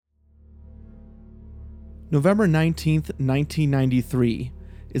November 19th, 1993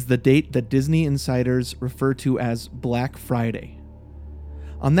 is the date that Disney insiders refer to as Black Friday.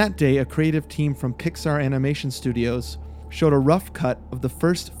 On that day, a creative team from Pixar Animation Studios showed a rough cut of the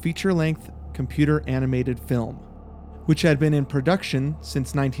first feature-length computer animated film, which had been in production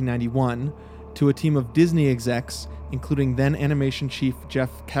since 1991, to a team of Disney execs, including then animation chief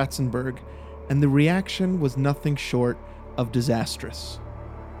Jeff Katzenberg, and the reaction was nothing short of disastrous.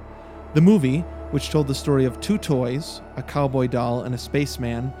 The movie, which told the story of two toys, a cowboy doll and a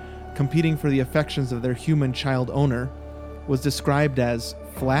spaceman, competing for the affections of their human child owner, was described as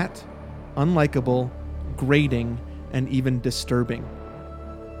flat, unlikable, grating, and even disturbing.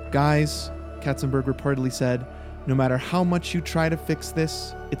 Guys, Katzenberg reportedly said, no matter how much you try to fix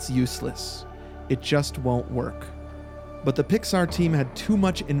this, it's useless. It just won't work. But the Pixar team had too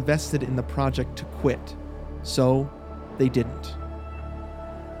much invested in the project to quit, so they didn't.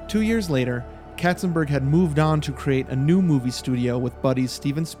 2 years later, Katzenberg had moved on to create a new movie studio with buddies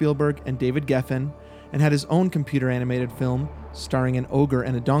Steven Spielberg and David Geffen, and had his own computer animated film starring an ogre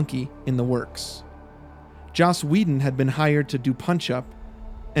and a donkey in the works. Joss Whedon had been hired to do punch-up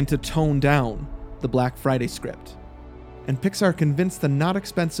and to tone down the Black Friday script, and Pixar convinced the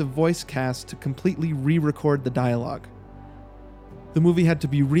not-expensive voice cast to completely re-record the dialogue. The movie had to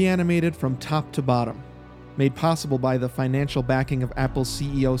be reanimated from top to bottom, made possible by the financial backing of Apple's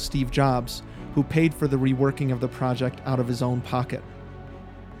CEO Steve Jobs, who paid for the reworking of the project out of his own pocket.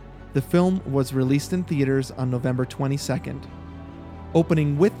 The film was released in theaters on November 22nd,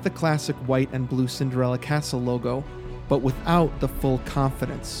 opening with the classic white and blue Cinderella Castle logo, but without the full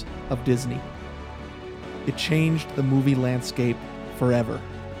confidence of Disney. It changed the movie landscape forever.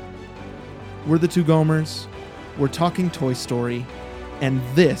 We're the Two Gomers, we're talking Toy Story, and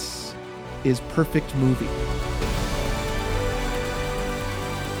this is Perfect Movie.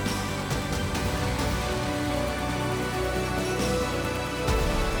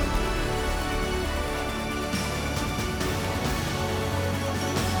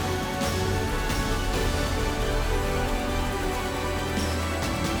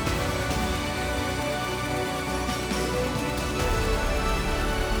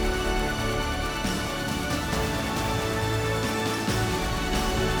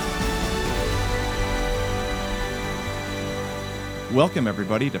 Welcome,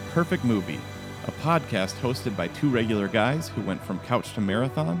 everybody, to Perfect Movie, a podcast hosted by two regular guys who went from couch to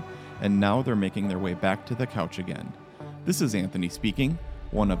marathon, and now they're making their way back to the couch again. This is Anthony speaking,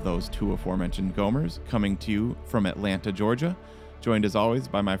 one of those two aforementioned Gomers, coming to you from Atlanta, Georgia, joined as always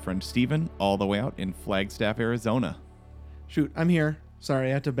by my friend Steven, all the way out in Flagstaff, Arizona. Shoot, I'm here. Sorry,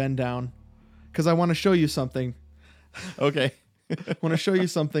 I had to bend down, because I want to show you something. Okay. I want to show you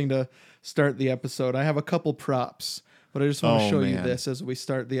something to start the episode. I have a couple props, but I just want to show you this as we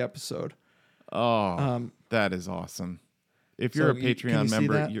start the episode. That is awesome. If you're a Patreon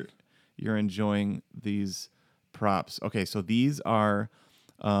member, you're enjoying these props. Okay, so these are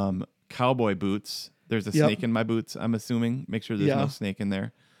cowboy boots. There's a snake in my boots, I'm assuming. Make sure there's no snake in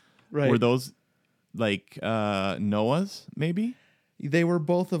there. Right. Were those like Noah's, maybe? They were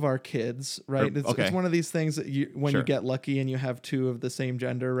both of our kids, right? It's one of these things that you get lucky and you have two of the same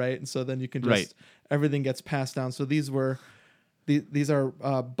gender, right? And so then you can just everything gets passed down. So these are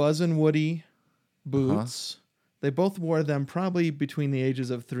Buzz and Woody boots. They both wore them probably between the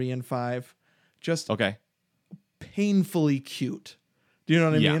ages of 3 and 5. Just painfully cute. Do you know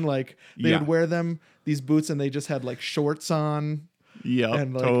what I mean? Like they would wear these boots, and they just had like shorts on. Yeah,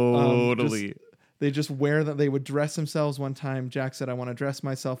 and like, totally. They just wear them. They would dress themselves. One time, Jack said, I want to dress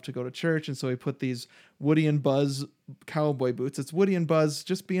myself to go to church. And so he put these Woody and Buzz cowboy boots. It's Woody and Buzz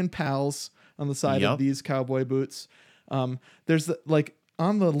just being pals on the side of these cowboy boots. There's like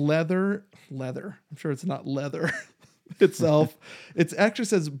on the leather. I'm sure it's not leather itself. It actually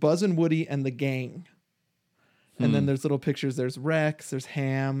says Buzz and Woody and the gang. And then there's little pictures. There's Rex. There's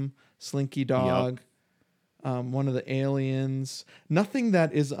Ham, Slinky Dog, one of the aliens. Nothing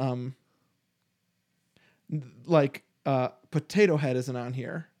that is... like Potato Head isn't on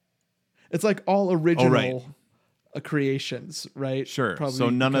here. It's like all original creations, right? Sure. Probably so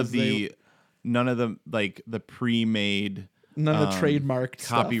none of the like the pre-made, none of the trademarked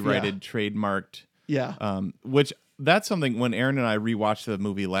copyrighted, stuff, trademarked. Yeah. Which that's something when Aaron and I rewatched the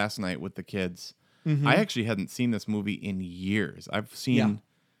movie last night with the kids. Mm-hmm. I actually hadn't seen this movie in years. I've seen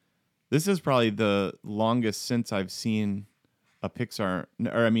this is probably the longest since I've seen a Pixar,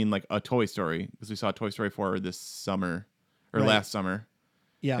 or I mean like a Toy Story, because we saw Toy Story 4 this summer, or last summer.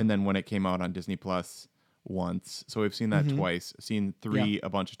 Yeah. And then when it came out on Disney Plus once. So we've seen that twice. Seen 3 a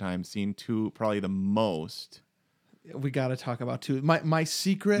bunch of times. Seen 2 probably the most. We got to talk about 2. My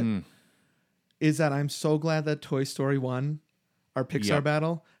secret is that I'm so glad that Toy Story won our Pixar Yep.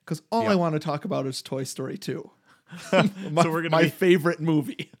 battle, because all I want to talk about is Toy Story 2. So we're My favorite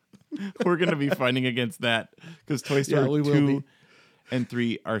movie. we're gonna be fighting against that because Toy Story we will 2 be. and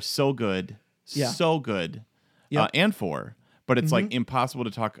 3 are so good, so good, Yep. and 4. But it's like impossible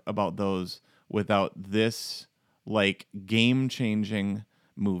to talk about those without this like game-changing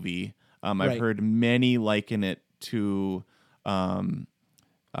movie. I've Right. heard many liken it to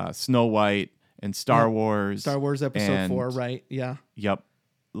Snow White and Star Wars. Star Wars Episode and- 4, right? Yeah. Yep,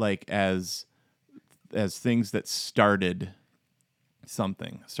 like as things that started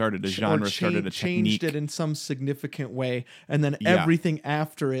something, started a genre, started a changed technique. it in some significant way, and then Yeah. everything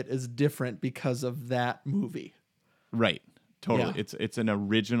after it is different because of that movie. Right. Totally. Yeah. It's an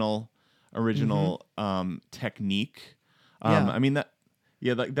original technique. Yeah. I mean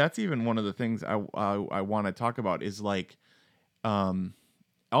like that's even one of the things I want to talk about is like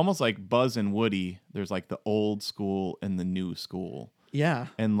almost like Buzz and Woody, there's like the old school and the new school. Yeah.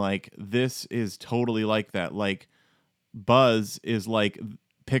 And like this is totally like that. Like Buzz is like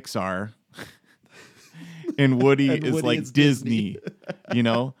Pixar and Woody is Woody like is Disney, you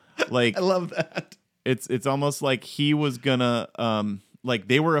know? Like I love that. it's almost like he was gonna like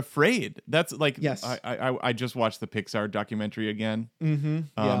they were afraid. That's like Yes. I just watched the Pixar documentary again. Mm-hmm.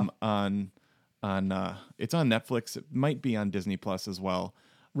 Yeah. On it's on Netflix. It might be on Disney Plus as well.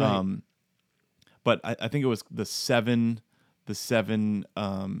 Right. But I think it was the seven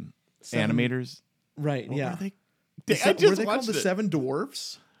animators. Right. What Yeah. were they? Were they called the Seven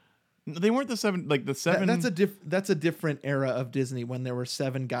Dwarfs? They weren't the seven. Like the seven. That's a different era of Disney when there were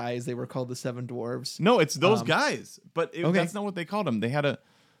 7 guys. They were called the Seven Dwarves. No, it's those guys. But okay. that's not what they called them. They had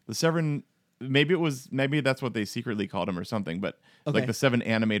the seven. Maybe that's what they secretly called them or something. But like the 7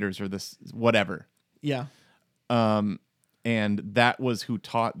 animators or this whatever. Yeah. And that was who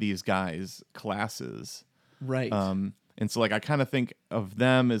taught these guys classes. Right. And so like I kind of think of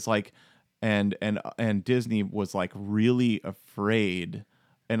them as like, and Disney was like really afraid.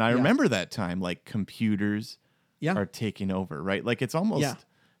 And I remember that time, like computers are taking over, right? Like it's almost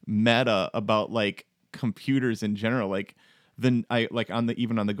meta about like computers in general. Like even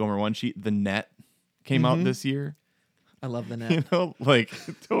on the Gomer One sheet, the net came out this year. I love the net. You know, like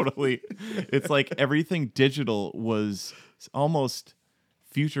totally. It's like everything digital was almost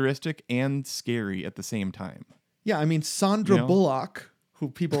futuristic and scary at the same time. Yeah, I mean Sandra Bullock, who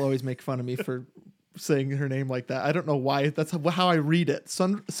people always make fun of me for saying her name like that. I don't know why. That's how I read it.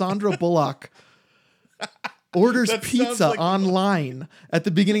 Sandra Bullock orders pizza online at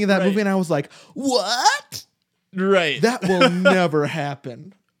the beginning of that movie, and I was like, "What? Right. That will never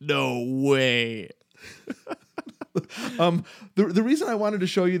happen." No way. The reason I wanted to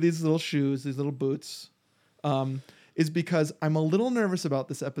show you these little shoes, these little boots, is because I'm a little nervous about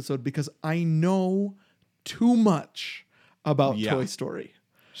this episode because I know too much about Toy Story.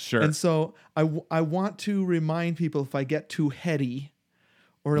 Sure. And so I want to remind people if I get too heady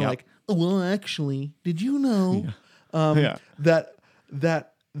or like, oh, well, actually, did you know that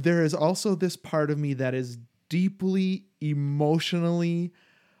there is also this part of me that is deeply emotionally,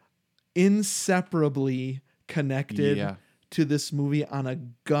 inseparably connected to this movie on a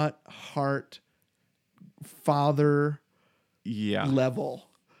gut, heart, father level.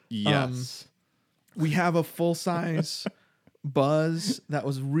 Yes. We have a full-size Buzz that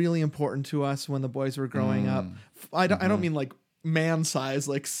was really important to us when the boys were growing up. I don't mean like man size,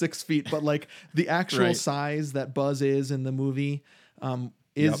 like 6 feet, but like the actual size that Buzz is in the movie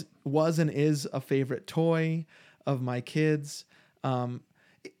was and is a favorite toy of my kids.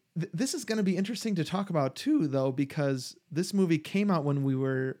 This is going to be interesting to talk about too, though, because this movie came out when we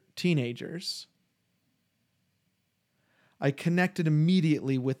were teenagers. I connected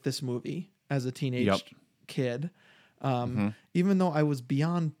immediately with this movie as a teenage kid. Even though I was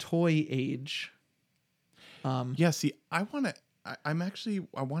beyond toy age. See, I want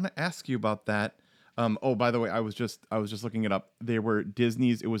to ask you about that. By the way, I was just looking it up. They were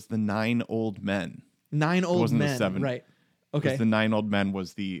Disney's. It was the 9 Old Men. 9 Old Men. The 7. Right. Okay. The 9 Old Men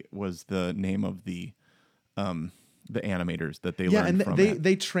was the name of the animators that they learned from. And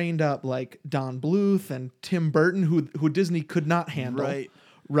they trained up like Don Bluth and Tim Burton, who Disney could not handle.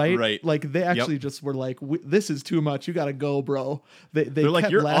 Right. Like they actually just were like, "This is too much. You got to go, bro." They're kept like,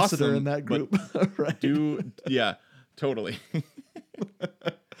 "You're Lasseter awesome in that group, right? Totally.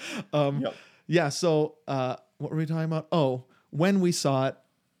 Yeah. So, what were we talking about? Oh, when we saw it,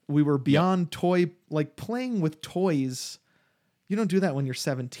 we were beyond toy, like playing with toys. You don't do that when you're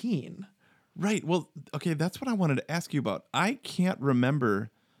 17. Right. Well, okay. That's what I wanted to ask you about. I can't remember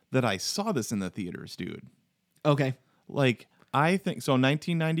that I saw this in the theaters, dude. Okay. Like, I think so.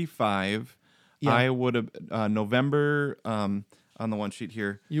 1995. Yeah. I would have November on the one sheet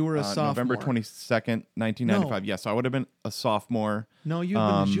here. You were a November sophomore. 22nd, 1995. Yes, so I would have been a sophomore. No, you've been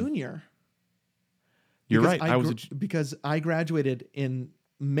a junior. You're Because right. because I graduated in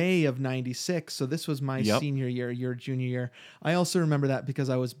May of 96, so this was my senior year, your junior year. I also remember that because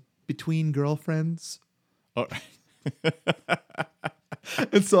I was between girlfriends. Oh.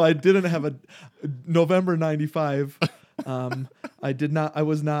 And so I didn't have a November 95. I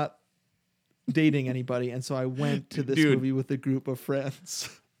was not dating anybody, and so I went to this movie with a group of friends.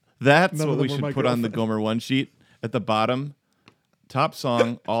 That's None what of we them were should my put on the girlfriend. Gomer one sheet at the bottom. Top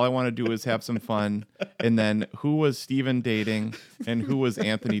song. All I want to do is have some fun. And then who was Steven dating and who was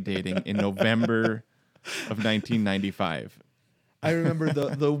Anthony dating in November of 1995? I remember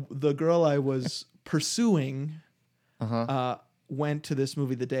the girl I was pursuing went to this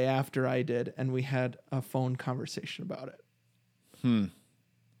movie the day after I did, and we had a phone conversation about it.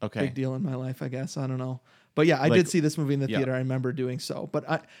 Okay. Big deal in my life, I guess. I don't know. But yeah, I did see this movie in the theater. I remember doing so. But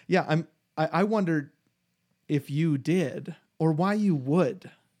I wondered if you did or why you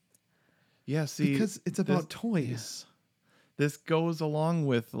would. Yeah, see. Because it's about toys. This goes along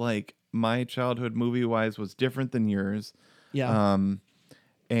with like my childhood movie-wise was different than yours. Yeah.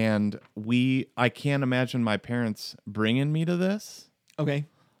 And I can't imagine my parents bringing me to this. Okay.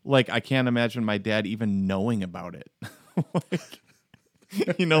 Like, I can't imagine my dad even knowing about it. Like,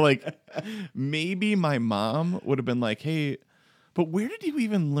 maybe my mom would have been like, hey, but where did you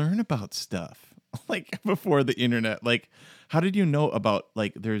even learn about stuff? Like, before the internet. Like, how did you know about,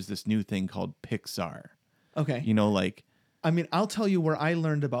 like, there's this new thing called Pixar? Okay. Like. I mean, I'll tell you where I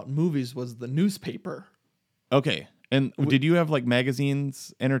learned about movies was the newspaper. Okay. And did you have like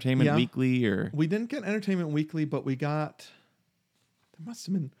magazines, Entertainment Weekly, or? We didn't get Entertainment Weekly, but we got. There must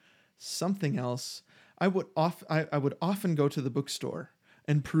have been something else. I would often go to the bookstore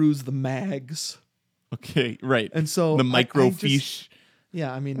and peruse the mags. Okay, right. And so the microfiche.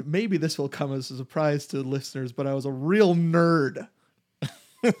 Yeah, I mean, maybe this will come as a surprise to listeners, but I was a real nerd.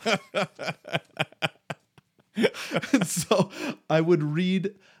 And so I would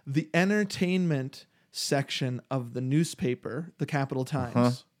read the entertainment section of the newspaper, the Capital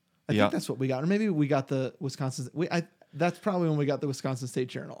Times. I think that's what we got, or maybe we got the Wisconsin. That's probably when we got the Wisconsin State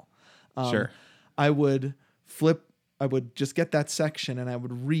Journal. Sure. I would just get that section and I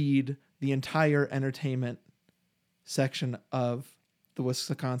would read the entire entertainment section of the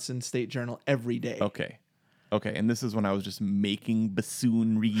Wisconsin State Journal every day. Okay, and this is when I was just making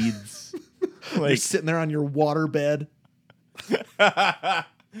bassoon reeds, You're sitting there on your water bed.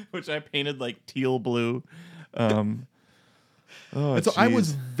 Which I painted like teal blue. And so I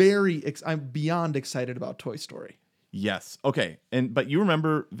was I'm beyond excited about Toy Story. Yes. Okay. But you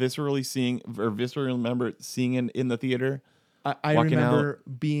remember viscerally seeing it in the theater? I remember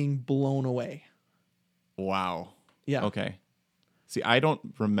being blown away. Wow. Yeah. Okay. See, I don't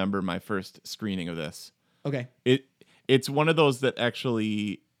remember my first screening of this. Okay. It's one of those that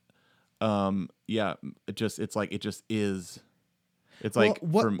actually, it just is. It's Well,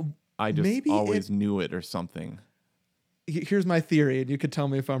 like I just always knew it or something. Here's my theory, and you could tell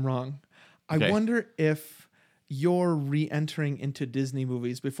me if I'm wrong. Okay. I wonder if your re-entering into Disney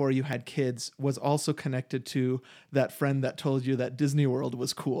movies before you had kids was also connected to that friend that told you that Disney World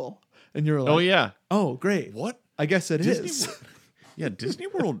was cool. And you're like, oh, yeah. Oh, great. What? I guess it Disney is. Yeah, Disney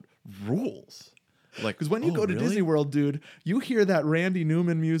World rules. Like, Because when you go to Disney World, dude, you hear that Randy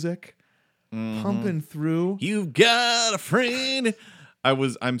Newman music pumping through. You've got a friend.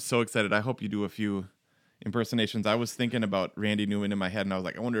 I'm so excited. I hope you do a few impersonations. I was thinking about Randy Newman in my head, and I was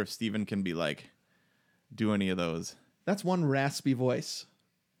like, I wonder if Steven can be like, do any of those. That's one raspy voice,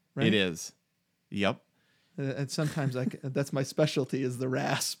 right? It is. Yep. And sometimes that's my specialty is the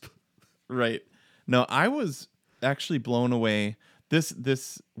rasp. Right. No, I was actually blown away.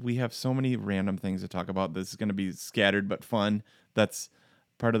 This we have so many random things to talk about. This is going to be scattered but fun. That's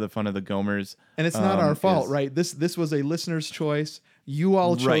part of the fun of the Gomers. And it's not our fault, right? This was a listener's choice. You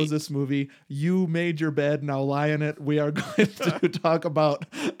all chose this movie. You made your bed. Now lie in it. We are going to talk about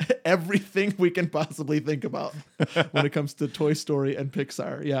everything we can possibly think about when it comes to Toy Story and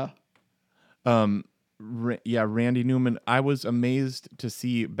Pixar. Yeah. Randy Newman. I was amazed to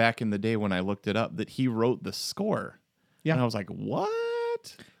see back in the day when I looked it up that he wrote the score. Yeah. And I was like,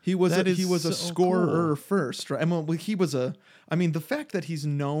 what? He was a scorer first, right? I mean, the fact that he's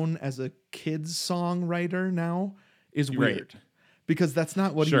known as a kids songwriter now is weird. Right. Because that's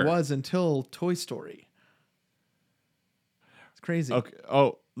not what he was until Toy Story. It's crazy. Okay.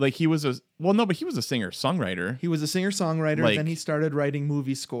 Oh, like he was but he was a singer-songwriter. He was a singer-songwriter, then he started writing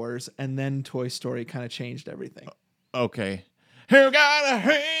movie scores, and then Toy Story kind of changed everything. Okay. Who got a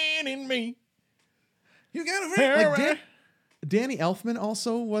hand in me? You gotta like Danny Elfman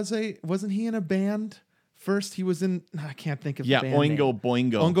also wasn't he in a band? First he was in I can't think of the band Oingo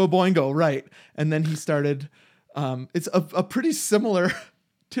name. Boingo. Oingo Boingo, right. And then he started it's a pretty similar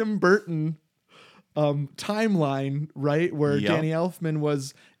Tim Burton timeline, right? Where Danny Elfman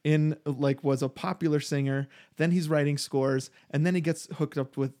was was a popular singer, then he's writing scores, and then he gets hooked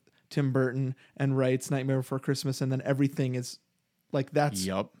up with Tim Burton and writes Nightmare Before Christmas, and then everything is like that's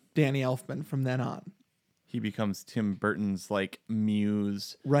Danny Elfman from then on. He becomes Tim Burton's like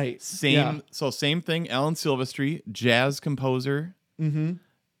muse. Right. Same thing. Alan Silvestri, jazz composer. Mm-hmm.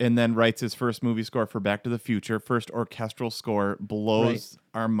 And then writes his first movie score for Back to the Future. First orchestral score, blows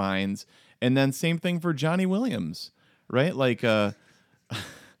our minds. And then same thing for Johnny Williams, right? Like a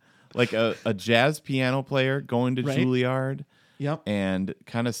jazz piano player going to Juilliard. Yep. And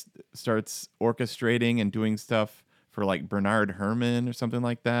kind of starts orchestrating and doing stuff for like Bernard Herrmann or something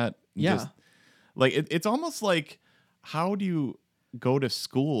like that. Yeah. Just, like it's almost like, how do you go to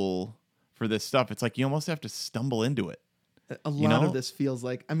school for this stuff? It's like you almost have to stumble into it. A lot of this feels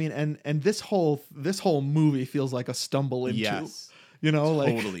like, I mean, and this whole movie feels like a stumble into. Yes.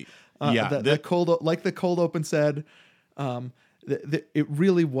 Totally. The cold open said, it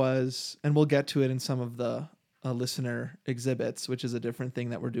really was, and we'll get to it in some of the listener exhibits, which is a different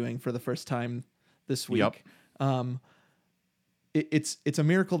thing that we're doing for the first time this week. Yep. It's a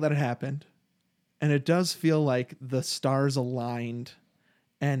miracle that it happened. And it does feel like the stars aligned,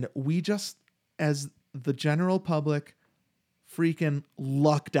 and we just, as the general public, freaking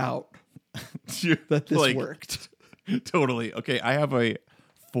lucked out that this worked. Totally. Okay, I have a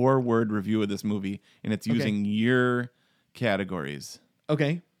 4-word review of this movie, and it's using your categories.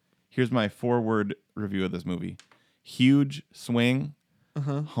 Okay. Here's my 4-word review of this movie. Huge swing,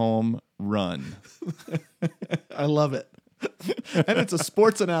 home run. I love it. And it's a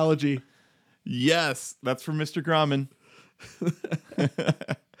sports analogy. Yes, that's from Mr. Grauman.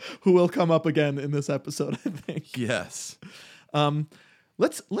 Who will come up again in this episode, I think. Yes.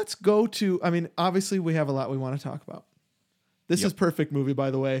 Let's go to, I mean, obviously we have a lot we want to talk about. This is Perfect Movie, by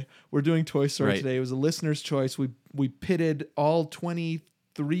the way. We're doing Toy Story today. It was a listener's choice. We pitted all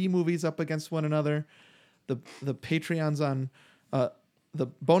 23 movies up against one another. The Patreons on the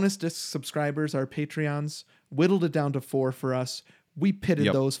bonus disc subscribers, our Patreons, whittled it down to 4 for us. We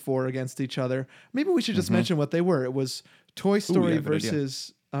pitted those 4 against each other. Maybe we should just mention what they were. It was Toy Story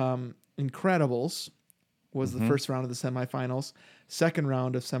versus Incredibles was the first round of the semifinals. Second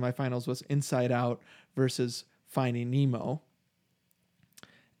round of semifinals was Inside Out versus Finding Nemo.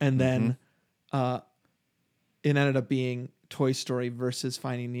 And then it ended up being Toy Story versus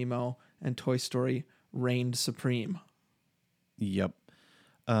Finding Nemo, and Toy Story reigned supreme. Yep.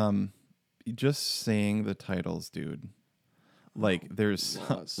 Just saying the titles, dude. Like there's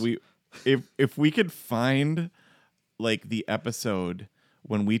if we could find like the episode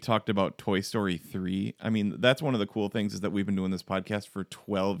when we talked about Toy Story 3, I mean, that's one of the cool things is that we've been doing this podcast for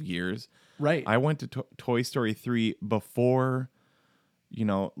 12 years. Right. I went to Toy Story 3 before,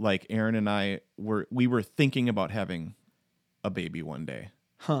 like Aaron and I we were thinking about having a baby one day.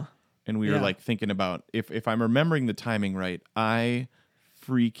 Huh. And we were like thinking about, if I'm remembering the timing right, I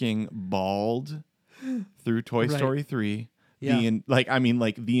freaking bawled through Toy Story 3. Yeah.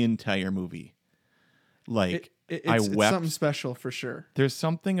 The entire movie. Like I wept. It's something special for sure. There's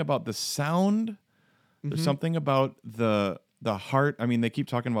something about the sound. There's something about the heart. I mean, they keep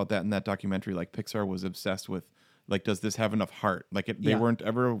talking about that in that documentary. Like Pixar was obsessed with, like, does this have enough heart? Like they weren't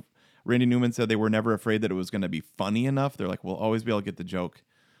ever. Randy Newman said they were never afraid that it was going to be funny enough. They're like, we'll always be able to get the joke,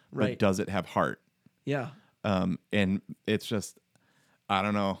 but does it have heart? Yeah. And it's just, I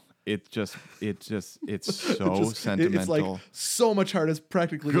don't know. It's so sentimental. It's like so much heart is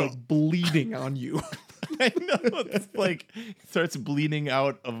practically like bleeding on you. I know. It's like it starts bleeding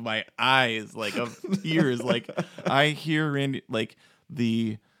out of my eyes, like of tears. Like I hear Randy, like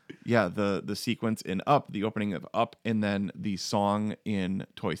the sequence in Up, the opening of Up, and then the song in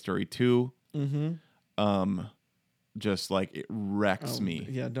Toy Story 2. Just like it wrecks me.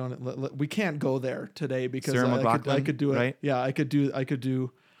 Yeah, we can't go there today because Sarah McLachlan, I could do it. Right? Yeah, I could do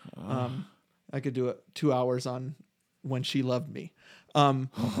it 2 hours on When She Loved Me. Gosh.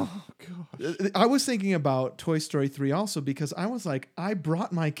 I was thinking about Toy Story 3 also because I was like, I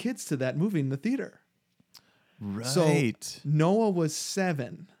brought my kids to that movie in the theater. Right. So Noah was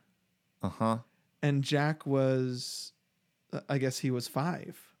 7. And Jack was, I guess he was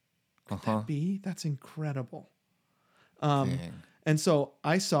 5. Could that be? That's incredible. And so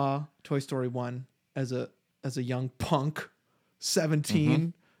I saw Toy Story 1 as a young punk,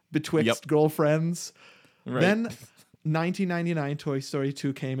 17, betwixt girlfriends. Right. Then 1999, Toy Story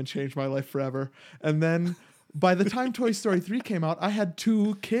 2 came and changed my life forever. And then by the time Toy Story 3 came out, I had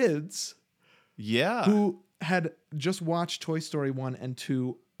 2 kids Yeah. who had just watched Toy Story 1 and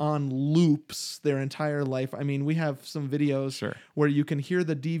 2 on loops their entire life. I mean, we have some videos Sure. where you can hear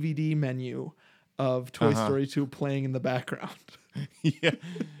the DVD menu of Toy Story 2 playing in the background. Yeah.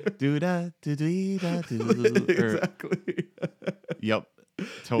 Do da do dee da do. Exactly. Yep.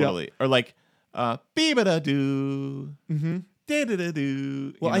 Totally. Or like bee ba da do. Mm-hmm. Da da da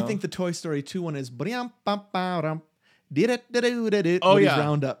do. Well, I think the Toy Story 2 one is Woody's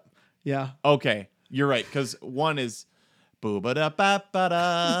Roundup. Yeah. Okay, you're right, because one is boo ba da ba ba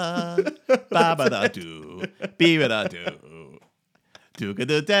da ba ba da do bee ba da do do ga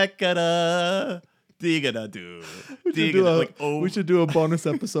da da ga da dee ga da do. We should do a bonus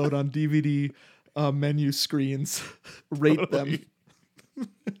episode on DVD menu screens. Rate them.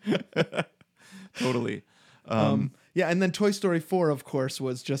 Totally. Yeah, and then Toy Story 4, of course,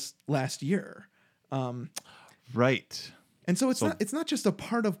 was just last year. Right. And so it's not just a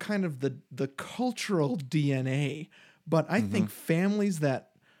part of kind of the cultural DNA, but I think families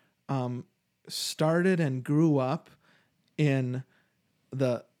that started and grew up in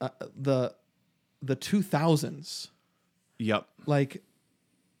the 2000s, Yep. like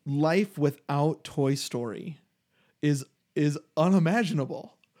life without Toy Story is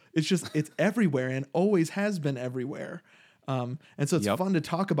unimaginable. It's everywhere and always has been everywhere. And so it's fun to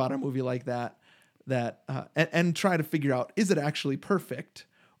talk about a movie like that and try to figure out, is it actually perfect,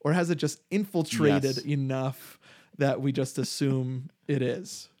 or has it just infiltrated enough that we just assume it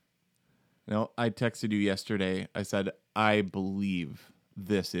is? No, I texted you yesterday. I said, I believe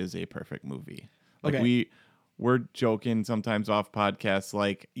this is a perfect movie. Like Okay. we're joking sometimes off podcasts,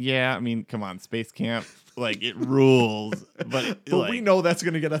 like, yeah, I mean, come on, Space Camp, like it rules. But like, we know that's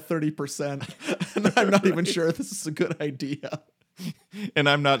going to get a 30%, and I'm not even sure this is a good idea. and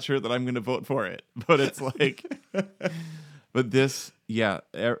I'm not sure that I'm going to vote for it, but it's like, but this,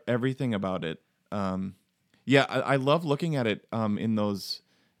 everything about it. I love looking at it in those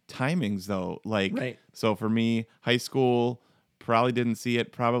timings though. Like, Right. So for me, high school, probably didn't see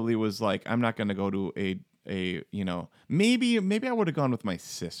it, probably was like, I'm not going to go to a maybe I would have gone with my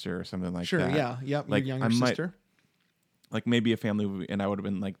sister or something like that. Sure, yeah. Yep, Like, your younger sister. Like maybe a family movie, and I would have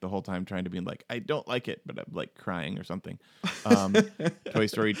been like the whole time trying to be like, I don't like it, but I'm like crying or something. Toy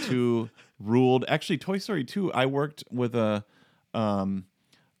Story 2 ruled. Actually, Toy Story 2, I worked with a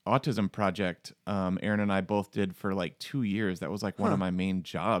autism project. Aaron and I both did for like 2 years. That was like one of my main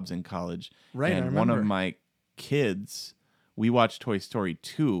jobs in college. Right, I And one of remember. my kids, we watched Toy Story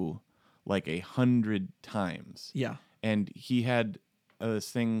 2 like 100 times. Yeah. And he had this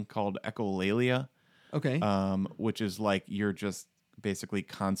thing called echolalia. Okay. Which is like you're just basically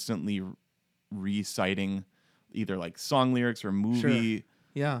constantly reciting either like song lyrics or movie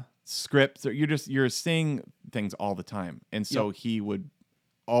Yeah. scripts, or you're saying things all the time. And so he would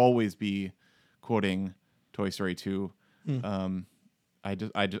always be quoting Toy Story 2.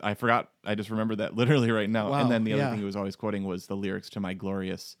 I forgot. I just remembered that literally right now. Wow, And then the other yeah. thing he was always quoting was the lyrics to My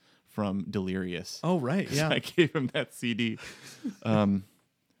Glorious from Delirious. Oh, right. So Yeah. I gave him that CD. And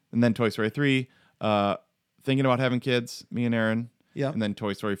then Toy Story 3, thinking about having kids, me and Aaron. Yeah. And then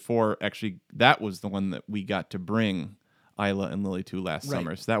Toy Story 4, actually, that was the one that we got to bring Isla and Lily to last Right.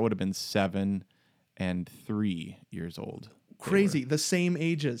 summer. So that would have been 7 and 3 years old. Crazy. The same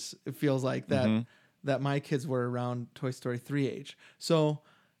ages, it feels like, that my kids were around Toy Story 3 age. So,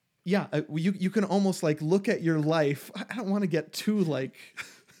 yeah, you can almost like look at your life. I don't want to get too like...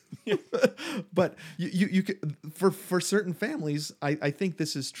 but you could, for certain families, I think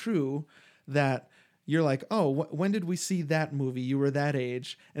this is true, that you're like, oh, when did we see that movie? You were that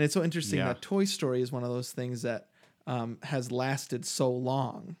age. And it's so interesting that Toy Story is one of those things that has lasted so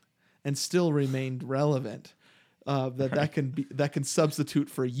long and still remained relevant, that can substitute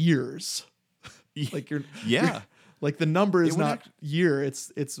for years. Like you're like the number is not year,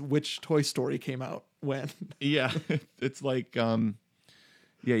 it's which Toy Story came out when. Yeah. It's like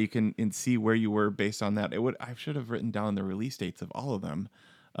you can see where you were based on that. I should have written down the release dates of all of them.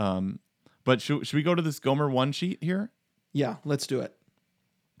 But should we go to this Gomer 1 sheet here? Yeah, let's do it.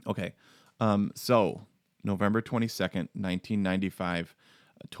 Okay. So November 22nd, 1995,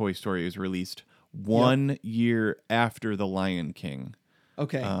 Toy Story is released 1 year after The Lion King.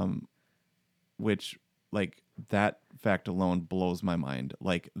 Okay. Which, like, that fact alone blows my mind.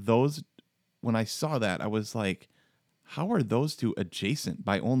 Like, those, when I saw that, I was like, how are those two adjacent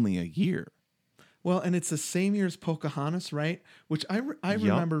by only a year? Well, and it's the same year as Pocahontas, right? Which I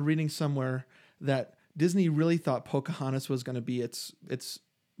remember reading somewhere that Disney really thought Pocahontas was going to be its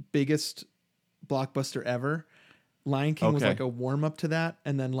biggest blockbuster ever. Lion King was Okay. like a warm up to that,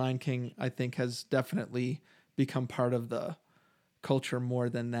 and then Lion King I think has definitely become part of the culture more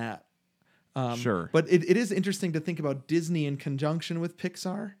than that. Sure. But it is interesting to think about Disney in conjunction with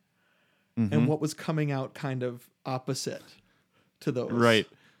Pixar and what was coming out kind of opposite to those. Right.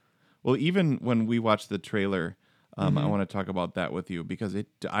 Well, even when we watched the trailer, I want to talk about that with you because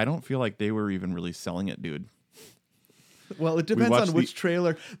I don't feel like they were even really selling it, dude. Well, it depends watched on which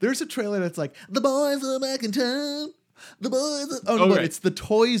trailer. There's a trailer that's like, the boys are back in town. The boys are... Oh, no, right. it's the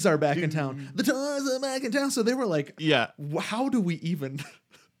toys are back in town. The toys are back in town. So they were like, Yeah. how do we even...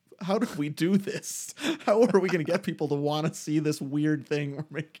 How do we do this? How are we going to get people to want to see this weird thing we're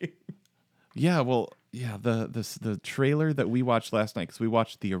making? Yeah, well, yeah, the trailer that we watched last night, because we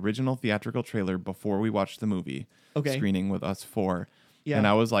watched the original theatrical trailer before we watched the movie screening with us four. Yeah. And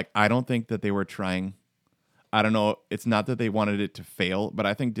I was like, I don't think that they were trying. I don't know. It's not that they wanted it to fail, but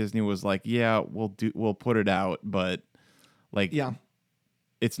I think Disney was like, yeah, we'll put it out, but like,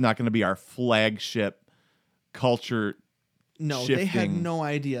 it's not going to be our flagship culture. No, shifting. They had no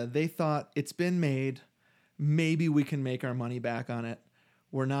idea. They thought it's been made. Maybe we can make our money back on it.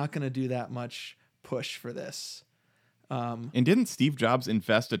 We're not going to do that much push for this. And didn't Steve Jobs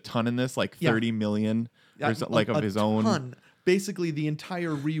invest a ton in this, like 30 million or so, like of his own? Ton. Basically, the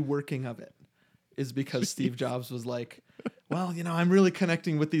entire reworking of it is because Steve Jobs was like, well, I'm really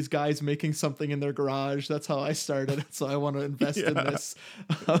connecting with these guys making something in their garage. That's how I started. So I want to invest in this.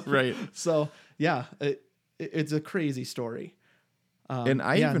 Right. So, yeah, it's a crazy story. And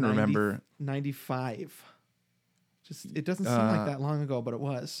I even remember 95. Just it doesn't seem like that long ago, but it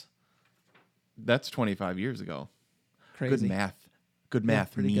was. That's 25 years ago. Crazy. Good math. Good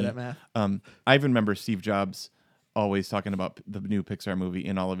math. Pretty good at math. I even remember Steve Jobs always talking about the new Pixar movie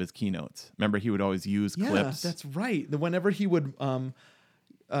in all of his keynotes. Remember, he would always use clips. Yeah, that's right. Whenever he would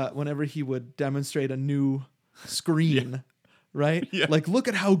demonstrate a new screen, right? Yeah. Like, look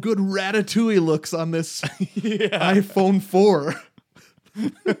at how good Ratatouille looks on this iPhone 4.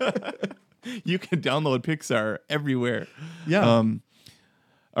 You can download Pixar everywhere. Yeah.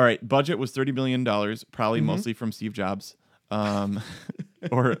 All right. Budget was $30 million, probably mostly from Steve Jobs,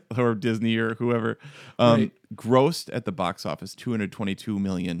 or Disney or whoever. Right. Grossed at the box office $222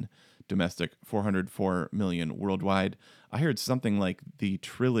 million domestic, $404 million worldwide. I heard something like the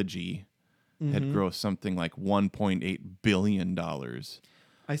trilogy had grossed something like $1.8 billion.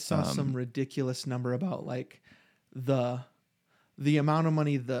 I saw some ridiculous number about like the amount of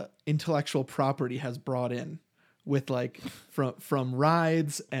money the intellectual property has brought in with like from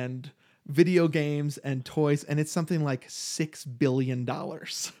rides and video games and toys, and it's something like $6 billion.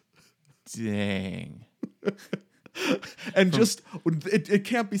 Dang. And just it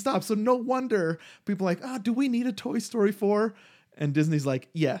can't be stopped. So no wonder people are like, do we need a Toy Story 4? And Disney's like,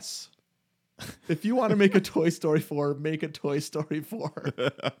 yes. If you want to make a Toy Story 4, make a Toy Story 4.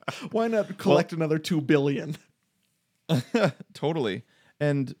 Why not collect another $2 billion? Totally.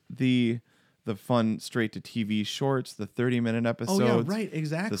 And the fun straight to TV shorts, the 30-minute episodes. Oh yeah, right,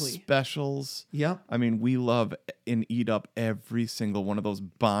 exactly. The specials. Yep. I mean, we love and eat up every single one of those.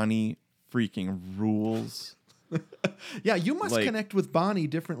 Bonnie freaking rules. Yeah, you must Like- connect with Bonnie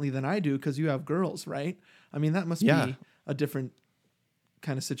differently than I do because you have girls, right? I mean, that must be a different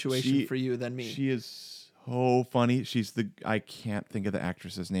kind of situation for you than me. She is so funny. I can't think of the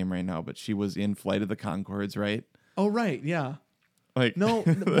actress's name right now, but she was in Flight of the Conchords, right? Oh, right, yeah. Like No,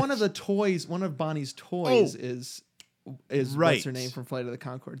 one of Bonnie's toys is right. what's her name from Flight of the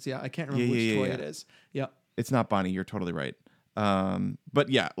Conchords? Yeah, I can't remember which toy it is. Yeah. It's not Bonnie. You're totally right. But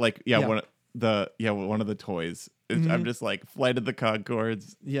yeah, one of the toys. I'm just like Flight of the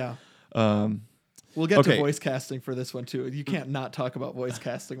Conchords. Yeah. Um, We'll get okay. to voice casting for this one too. You can't not talk about voice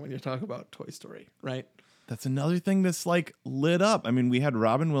casting when you talk about Toy Story, right? That's another thing that's like lit up. I mean, we had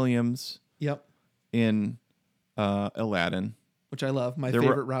Robin Williams Yep. in Aladdin, Which I love. My There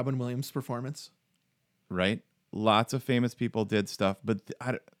favorite were- Robin Williams performance. right? Lots of famous people did stuff, but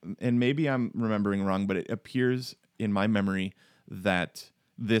and maybe I'm remembering wrong, but it appears in my memory that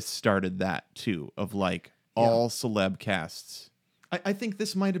this started that too, of like all celeb casts. I think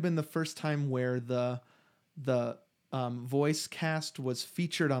this might have been the first time where the voice cast was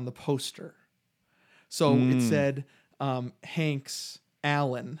featured on the poster. So it said Hanks,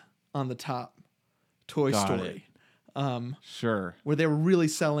 Allen on the top, Toy Got Story. Sure. Where they were really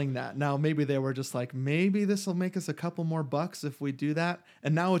selling that. Now maybe they were just like, maybe this will make us a couple more bucks if we do that.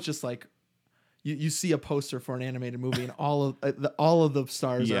 And now it's just like you see a poster for an animated movie and all of the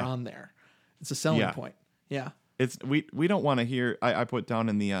stars are on there. It's a selling point. Yeah. It's we don't want to hear. I put down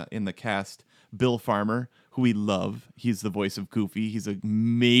in the cast Bill Farmer, who we love. He's the voice of Goofy. He's a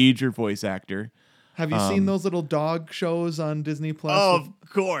major voice actor. Have you seen those little dog shows on Disney Plus? Of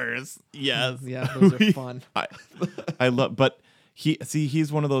course. Yes. Yeah, those are fun. I love, but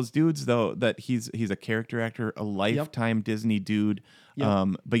he's one of those dudes though that he's a character actor, a lifetime Disney dude. Yep.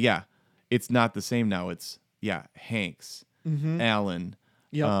 But yeah, it's not the same now. It's Hanks, Alan,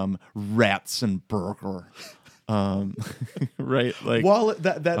 Ratzenberger. Right, like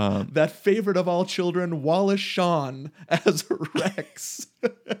that favorite of all children, Wallace Shawn as Rex.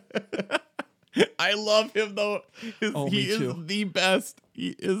 I love him though. He is the best.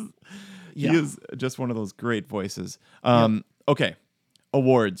 He is just one of those great voices. Okay,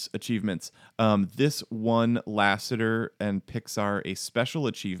 awards, achievements. This won Lasseter and Pixar a Special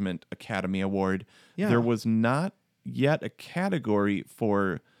Achievement Academy Award. Yeah. There was not yet a category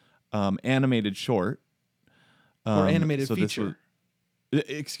for animated short. Or animated feature.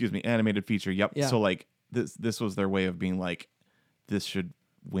 Excuse me, animated feature. Yep. Yeah. So like this was their way of being like, this should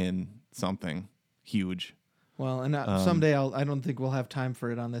win something huge. Well, and someday I don't think we'll have time for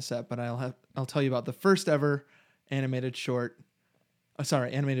it on this set, but I'll tell you about the first ever animated feature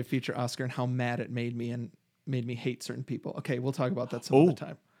Oscar and how mad it made me and made me hate certain people. Okay, we'll talk about that some other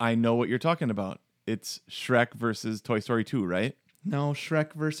time. I know what you're talking about. It's Shrek versus Toy Story 2, right? No,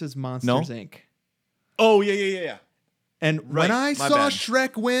 Shrek versus Monsters Inc. Oh, yeah. And when I saw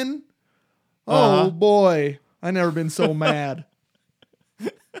Shrek win, oh boy, I never been so mad.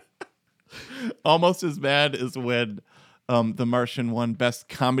 Almost as bad as when The Martian won Best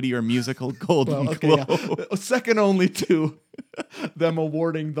Comedy or Musical Golden Globe. Yeah. Second only to them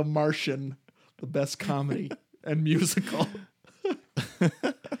awarding The Martian the best comedy and musical.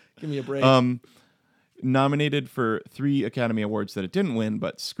 Give me a break. Nominated for 3 Academy Awards that it didn't win,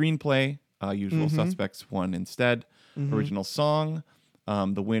 but Screenplay, Usual Suspects won instead. Original Song,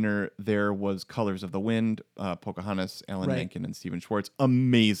 the winner there was Colors of the Wind, Pocahontas, Alan Menken, and Stephen Schwartz.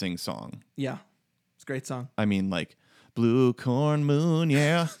 Amazing song. Yeah, it's a great song. I mean, like, Blue Corn Moon,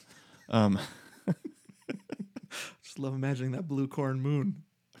 yeah. Just love imagining that blue corn moon.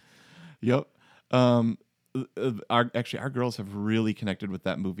 Yep. Our girls have really connected with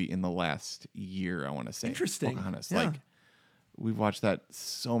that movie in the last year, I want to say. Interesting. Pocahontas. Yeah. Like, we've watched that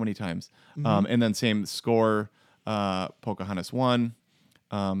so many times. And then same score, Pocahontas won.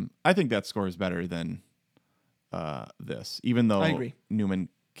 I think that score is better than this, even though I agree. Newman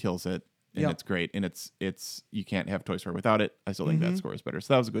kills it and it's great. And it's you can't have Toy Story without it. I still think that score is better.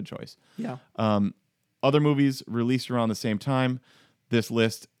 So that was a good choice. Yeah. Other movies released around the same time. This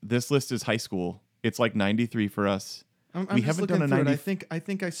list is high school. It's like 93 for us. We haven't done a 90. I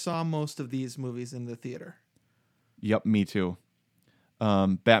think I saw most of these movies in the theater. Yep, me too.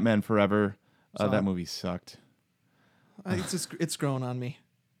 Batman Forever. That movie sucked. It's grown on me.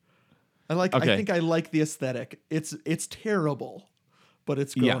 I think I like the aesthetic. It's terrible, but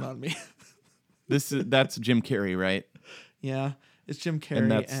it's grown on me. That's Jim Carrey, right? Yeah, it's Jim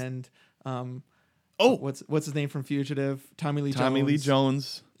Carrey and what's his name from Fugitive? Tommy Lee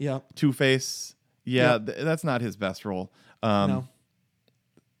Jones. Yeah. Two-Face. Yeah, that's not his best role. No.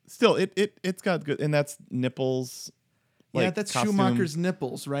 Still, it's got good, and that's nipples. Like, that's costume. Schumacher's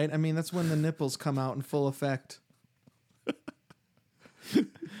nipples, right? I mean, that's when the nipples come out in full effect.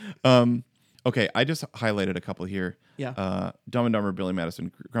 Okay, I just highlighted a couple here. Yeah. Dumb and Dumber, Billy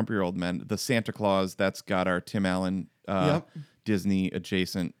Madison, Grumpier Old Men, The Santa Claus. That's got our Tim Allen, Disney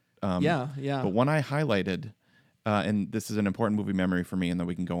adjacent. Yeah. But one I highlighted, and this is an important movie memory for me, and then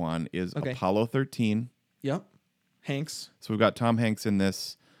we can go on, is Apollo 13. Yep. Hanks. So we've got Tom Hanks in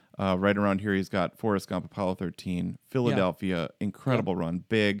this. Right around here, he's got Forrest Gump, Apollo 13, Philadelphia, incredible run,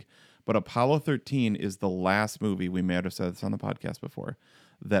 big. But Apollo 13 is the last movie, we may have said this on the podcast before,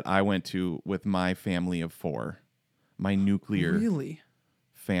 that I went to with my family of 4, my nuclear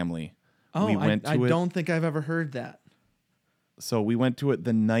family. Oh, I don't think I've ever heard that. So we went to it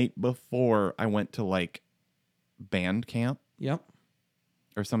the night before I went to like band camp. Yep.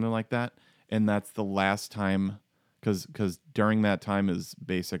 Or something like that. And that's the last time, because during that time is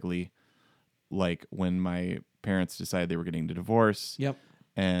basically like when my parents decided they were getting a divorce. Yep.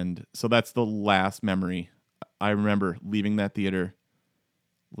 And so that's the last memory. I remember leaving that theater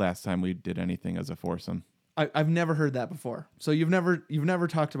last time we did anything as a foursome. I've never heard that before. So you've never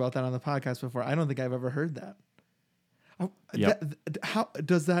talked about that on the podcast before. I don't think I've ever heard that. Yep. How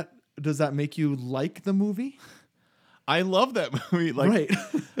does that make you like the movie? I love that movie. Like, right.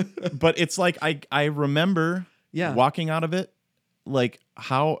 But it's like I remember walking out of it, like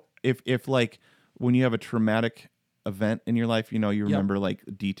how if like when you have a traumatic event in your life, you know, you remember like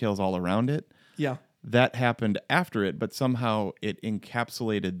details all around it. Yeah. That happened after it, but somehow it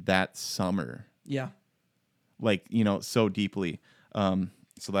encapsulated that summer. Yeah. Like, you know, so deeply.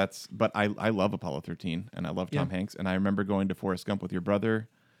 So that's, but I love Apollo 13 and I love Tom Hanks. And I remember going to Forrest Gump with your brother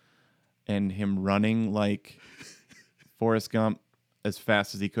and him running like Forrest Gump as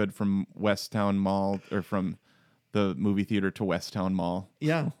fast as he could from Westtown Mall or from the movie theater to Westtown Mall.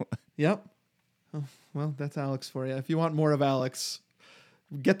 Yeah. Yep. Oh, well, that's Alex for you. If you want more of Alex,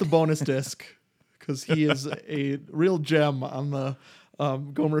 get the bonus disc because he is a real gem on the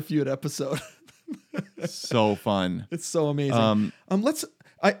Gomer Feud episode. So fun. It's so amazing.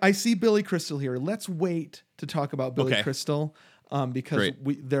 I see Billy Crystal here. Let's wait to talk about Billy Crystal because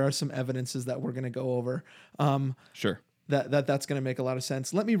there are some evidences that we're going to go over. Sure. That's going to make a lot of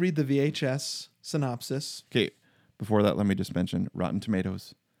sense. Let me read the VHS synopsis. Okay. Before that, let me just mention Rotten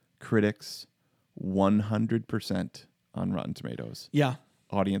Tomatoes. Critics, 100% on Rotten Tomatoes. Yeah.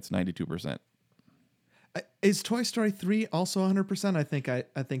 Audience, 92%. Is Toy Story 3 also 100%?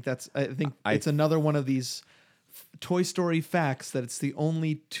 I think it's another one of these Toy Story facts that it's the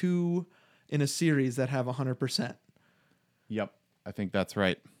only two in a series that have 100%. Yep. I think that's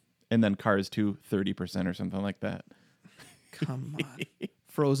right. And then Cars 2, 30% or something like that. Come on.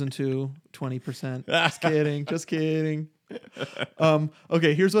 Frozen 2, 20%. Just kidding.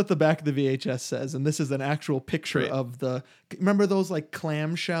 Okay, here's what the back of the VHS says, and this is an actual picture of the. Remember those like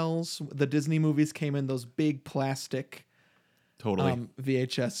clamshells? The Disney movies came in those big plastic. Totally.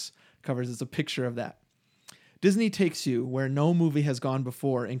 VHS covers. It's a picture of that. Disney takes you where no movie has gone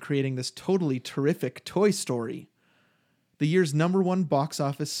before in creating this totally terrific Toy Story, the year's #1 box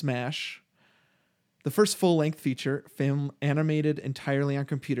office smash. The first full-length feature film animated entirely on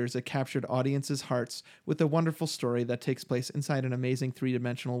computers that captured audiences' hearts with a wonderful story that takes place inside an amazing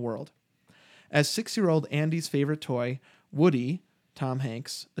three-dimensional world. As 6-year-old Andy's favorite toy, Woody, Tom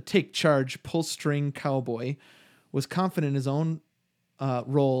Hanks, a take-charge pull-string cowboy, was confident in his own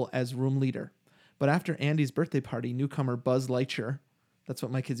role as room leader. But after Andy's birthday party, newcomer Buzz Lightyear, that's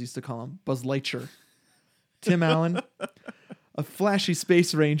what my kids used to call him, Buzz Lightyear, Tim Allen, a flashy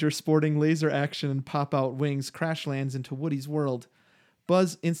space ranger sporting laser action and pop-out wings crash lands into Woody's world.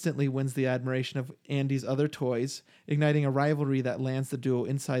 Buzz instantly wins the admiration of Andy's other toys, igniting a rivalry that lands the duo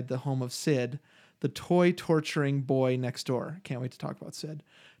inside the home of Sid, the toy-torturing boy next door. Can't wait to talk about Sid.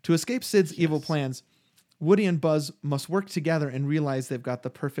 To escape Sid's evil plans, Woody and Buzz must work together and realize they've got the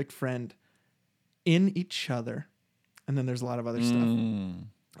perfect friend in each other. And then there's a lot of other stuff.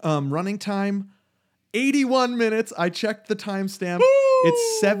 Running time, 81 minutes. I checked the timestamp.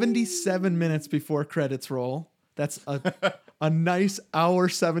 It's 77 minutes before credits roll. That's a nice hour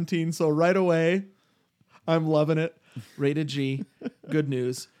 17. So right away, I'm loving it. Rated G. Good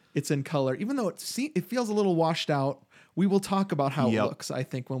news. It's in color. Even though it feels a little washed out, we will talk about how it looks, I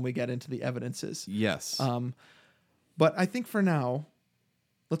think, when we get into the evidences. Yes. But I think for now,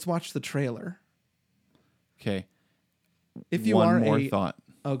 let's watch the trailer. Okay. If you One more thought.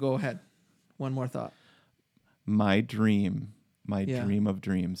 Oh, go ahead. One more thought. My dream of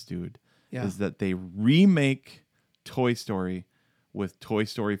dreams, dude, Yeah. is that they remake Toy Story with Toy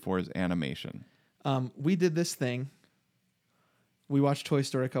Story 4's animation. We did this thing. We watched Toy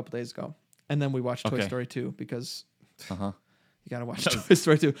Story a couple days ago, and then we watched Toy Story 2 because you got to watch Toy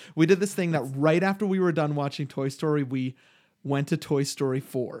Story 2. We did this thing that right after we were done watching Toy Story, we went to Toy Story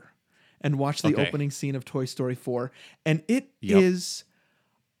 4 and watched the opening scene of Toy Story 4, and it is,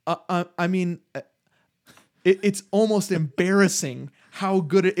 I mean, it's almost embarrassing how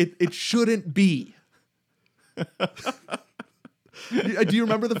good it shouldn't be. Do you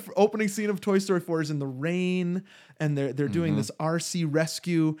remember the opening scene of Toy Story 4 is in the rain and they're doing this RC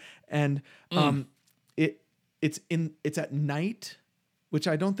rescue and it's at night, which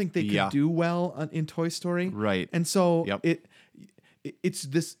I don't think they could do well in Toy Story. Right. And so it's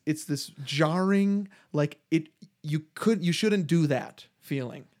this jarring, like you shouldn't do that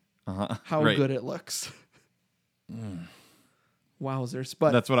feeling. How good it looks. Wowzers.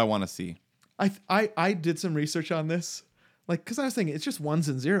 But that's what I want to see. I did some research on this. Like, because I was thinking it's just ones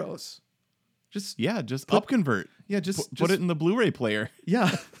and zeros. Just upconvert. Yeah, just put it in the Blu-ray player.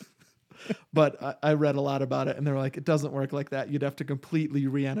 Yeah. But I read a lot about it, and they were like, it doesn't work like that. You'd have to completely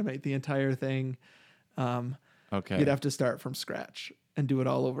reanimate the entire thing. You'd have to start from scratch and do it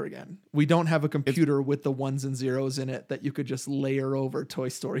all over again. We don't have a computer with the ones and zeros in it that you could just layer over Toy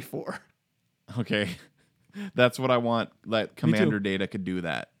Story 4. Okay. That's what I want. Let Commander Data could do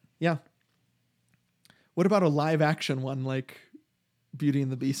that. Yeah. What about a live action one like Beauty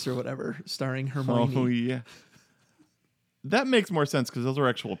and the Beast or whatever, starring Hermione? Oh, yeah. That makes more sense because those are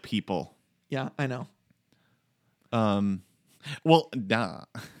actual people. Yeah, I know. Well, nah.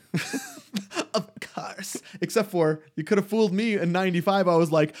 Of course. Except for you could have fooled me in 95. I was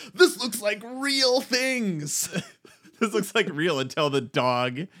like, this looks like real things. This looks like real until the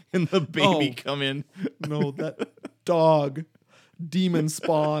dog and the baby come in. No, that dog, demon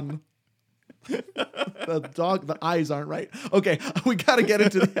spawn. The dog, the eyes aren't right. Okay, we got to get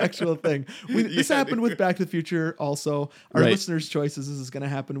into the actual thing. This happened with Back to the Future also. Our listeners' choices, this is going to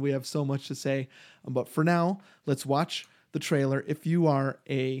happen. We have so much to say. But for now, let's watch the trailer. If you are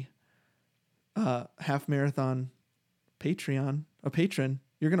a half marathon patron,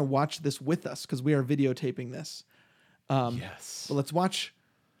 you're going to watch this with us because we are videotaping this. Yes. But let's watch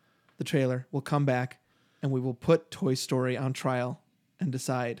the trailer. We'll come back and we will put Toy Story on trial and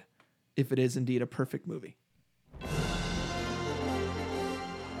decide if it is indeed a perfect movie.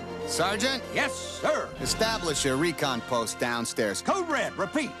 Sergeant? Yes, sir. Establish a recon post downstairs. Code Red,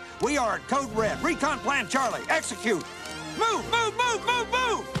 repeat. We are at Code Red. Recon Plan Charlie, execute. Move, move, move, move,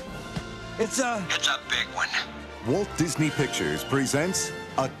 move. It's a big one. Walt Disney Pictures presents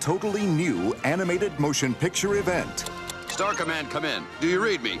a totally new animated motion picture event. Star Command, come in. Do you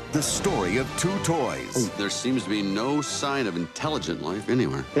read me? The story of two toys. There seems to be no sign of intelligent life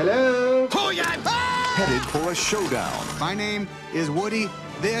anywhere. Hello? Headed for a showdown. My name is Woody.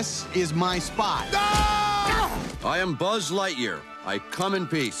 This is my spot. I am Buzz Lightyear. I come in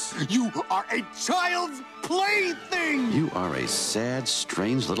peace. You are a child's plaything! You are a sad,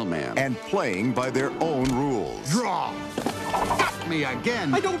 strange little man. And playing by their own rules. Draw! F me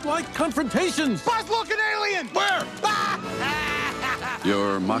again! I don't like confrontations. Buzz-looking alien! Where?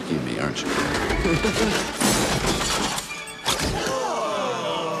 You're mocking me, aren't you?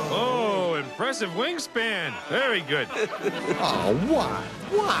 Oh, impressive wingspan. Very good. Oh, what?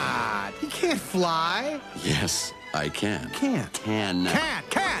 What? He can't fly. Yes, I can. Can't. Can.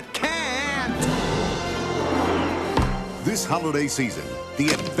 Can't! This holiday season, the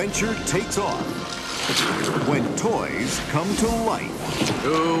adventure takes off when toys come to life.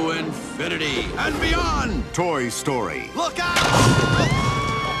 To infinity and beyond. Toy Story. Look out!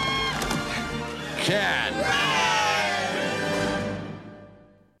 Can.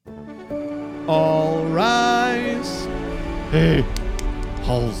 All rise. Hey,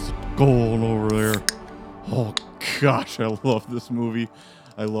 how's it going over there? Oh, gosh, I love this movie.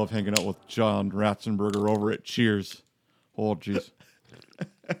 I love hanging out with John Ratzenberger over at Cheers. Oh, jeez.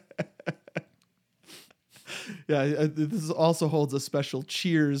 Yeah, this also holds a special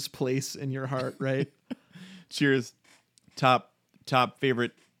Cheers place in your heart, right? Cheers, top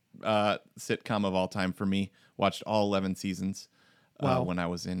favorite sitcom of all time for me. Watched all 11 seasons when I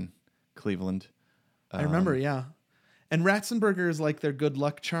was in Cleveland. I remember, yeah. And Ratzenberger is like their good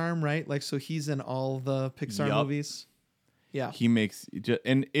luck charm, right? Like, so he's in all the Pixar movies. Yeah. He makes,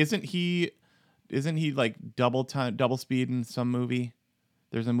 and isn't he like double speed in some movie?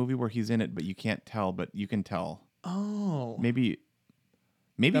 There's a movie where he's in it, but you can't tell, but you can tell. Oh. Maybe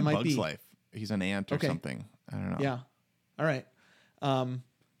That might Bug's be. Life. He's an ant or something. I don't know. Yeah. All right.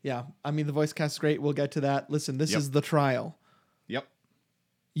 Yeah. I mean, the voice cast is great. We'll get to that. Listen, this is the trial. Yep.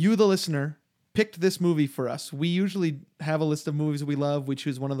 You, the listener, picked this movie for us. We usually have a list of movies we love. We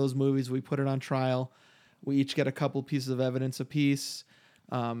choose one of those movies. We put it on trial. We each get a couple pieces of evidence apiece.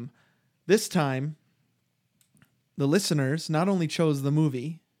 This time, the listeners not only chose the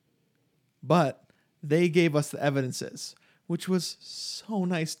movie, but they gave us the evidences, which was so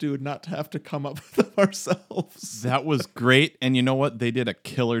nice, dude, not to have to come up with them ourselves. That was great. And you know what? They did a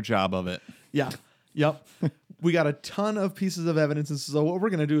killer job of it. Yeah. Yep. We got a ton of pieces of evidence. And so what we're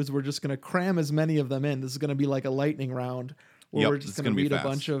going to do is we're just going to cram as many of them in. This is going to be like a lightning round where we're just going to read a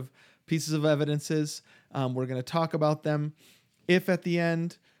bunch of pieces of evidences. We're going to talk about them. If at the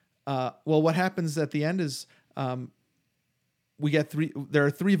end, what happens at the end is we get there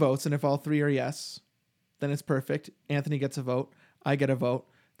are 3 votes. And if all 3 are yes, then it's perfect. Anthony gets a vote. I get a vote.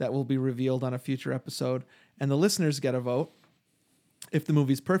 That will be revealed on a future episode. And the listeners get a vote. If the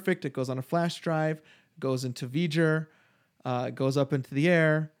movie's perfect, it goes on a flash drive, goes into V'ger, goes up into the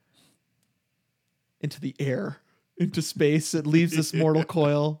air, into space. It leaves this mortal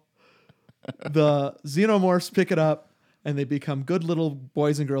coil. The xenomorphs pick it up, and they become good little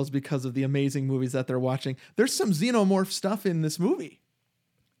boys and girls because of the amazing movies that they're watching. There's some xenomorph stuff in this movie.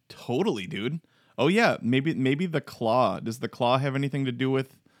 Totally, dude. Oh yeah, maybe the claw. Does the claw have anything to do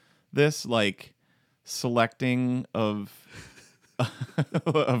with this? Like selecting of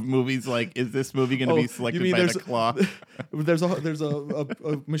of movies? Like, is this movie going to be selected by the claw? There's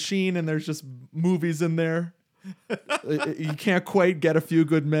a machine, and there's just movies in there. You can't quite get A Few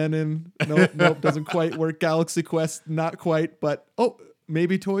Good Men in. Nope, doesn't quite work. Galaxy Quest, not quite. But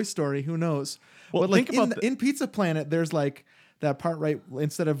maybe Toy Story. Who knows? Well, but like think about in Pizza Planet, there's like that part right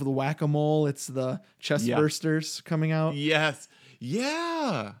instead of the whack-a-mole, it's the chest bursters coming out. Yes.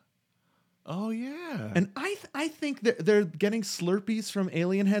 Yeah. Oh yeah. And I think they're getting Slurpees from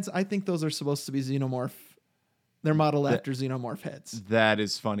alien heads. I think those are supposed to be xenomorph. They're modeled after xenomorph heads. That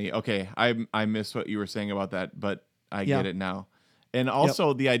is funny. Okay, I missed what you were saying about that, but I Yeah. get it now. And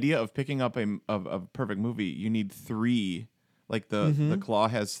also the idea of picking up a perfect movie, you need 3. Like the claw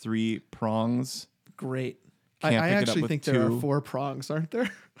has 3 prongs. Great. Can't I pick it up actually with think there are 2. 4 prongs, aren't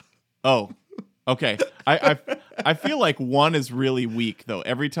there? Oh, okay. I feel like 1 is really weak though.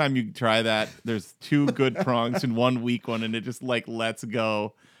 Every time you try that, there's 2 good prongs and 1 weak one, and it just like lets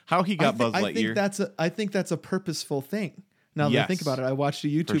go. How he got Buzz Lightyear? I think that's a purposeful thing. Now that I think Yes, about it, I watched a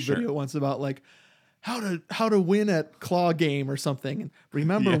YouTube sure. video once about like how to win at claw game or something. And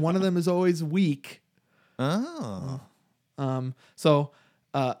remember, one of them is always weak. Oh.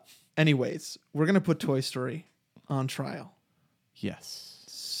 Anyways, we're gonna put Toy Story on trial. Yes.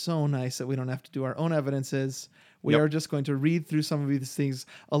 So nice that we don't have to do our own evidences. We Yep. are just going to read through some of these things.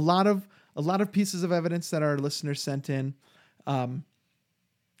 A lot of pieces of evidence that our listeners sent in, and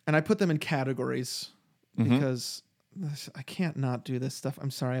I put them in categories because I can't not do this stuff. I'm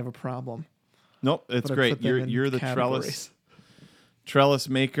sorry, I have a problem. Nope, it's But I great. put them in You're the categories. trellis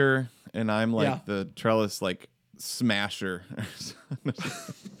maker, and I'm like Yeah. the trellis like smasher.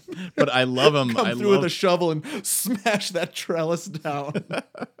 But I love them. Come through with a shovel and smash that trellis down.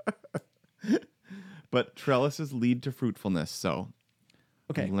 But trellises lead to fruitfulness, so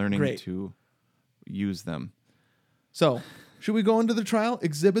Okay, learning great. to use them. So, should we go into the trial?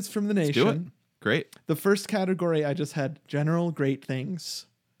 Exhibits from the nation. Do it. Great. The first category I just had general great things.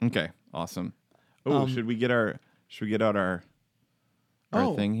 Okay. Awesome. Oh, should we get out our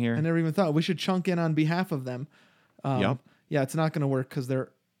thing here? I never even thought we should chunk in on behalf of them. Yep. Yeah, it's not going to work because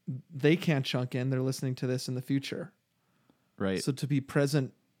they can't chunk in. They're listening to this in the future. Right. So to be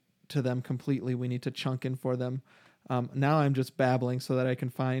present to them completely, we need to chunk in for them. Now I'm just babbling so that I can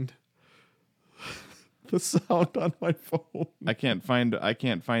find the sound on my phone. I can't find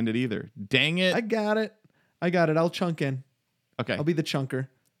it either. Dang it. I got it. I'll chunk in. Okay. I'll be the chunker.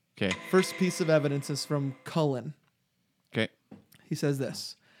 Okay. First piece of evidence is from Cullen. Okay. He says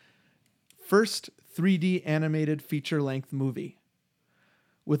this. First 3D animated feature-length movie.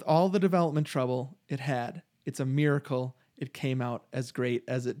 With all the development trouble it had, it's a miracle it came out as great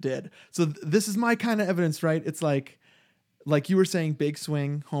as it did. So this is my kind of evidence, right? It's like you were saying, big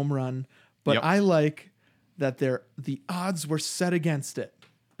swing, home run, but Yep. I like that the odds were set against it.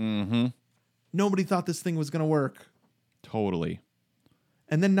 Mm-hmm. Nobody thought this thing was going to work. Totally.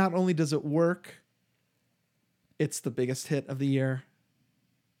 And then not only does it work, it's the biggest hit of the year.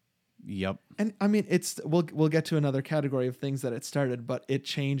 Yep. And I mean, we'll get to another category of things that it started, but it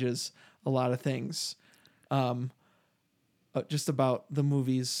changes a lot of things, just about the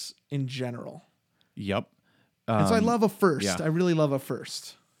movies in general. Yep. And so I love a first. yeah. I really love a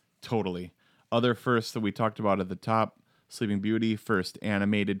first. Totally. Other firsts that we talked about at the top: Sleeping Beauty, first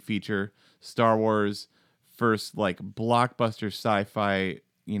animated feature; Star Wars, first like blockbuster sci-fi.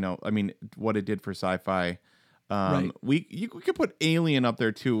 I mean, what it did for sci-fi. Right. We could put Alien up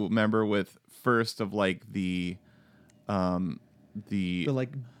there too. Remember, with first of like the like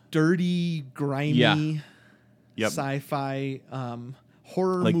dirty, grimy, Yep. sci-fi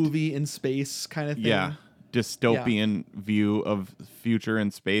horror Like- movie in space kind of thing. Yeah. Dystopian view of future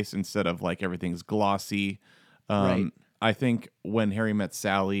and space instead of like everything's glossy. Right. I think When Harry Met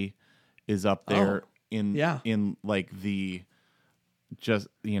Sally is up there in like the just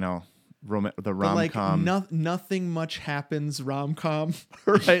the But rom-com. like nothing much happens rom-com,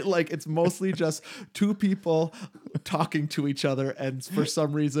 right? Like it's mostly just two people talking to each other, and for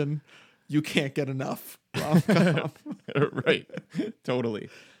some reason you can't get enough rom-com. Right. Totally.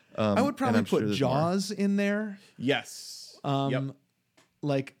 I would probably and I'm sure put there's Jaws in there. Yes. Yep.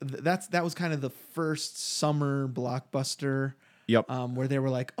 Like that was kind of the first summer blockbuster. Yep. Where they were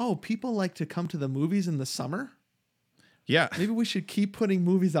like, oh, people like to come to the movies in the summer. Yeah. Maybe we should keep putting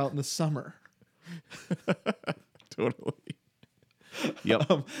movies out in the summer. Totally.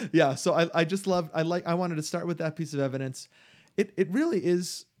 Yep. Yeah. So I wanted to start with that piece of evidence. It really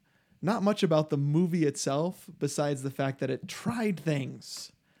is not much about the movie itself, besides the fact that it tried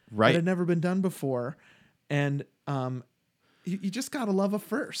things Right. that had never been done before, and you just gotta love a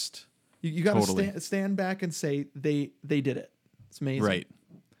first. You gotta Totally. stand back and say they did it. It's amazing. Right.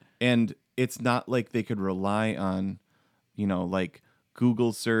 And it's not like they could rely on, like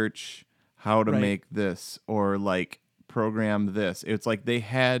Google search how to Right. make this or like program this. It's like they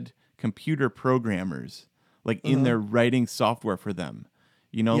had computer programmers like in their writing software for them.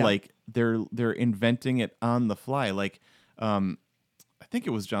 Yeah. Like they're inventing it on the fly. Like I think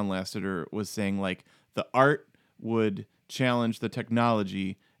it was John Lasseter was saying like the art would challenge the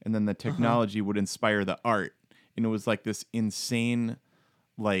technology and then the technology would inspire the art. And it was like this insane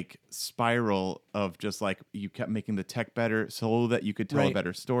like spiral of just like you kept making the tech better so that you could tell a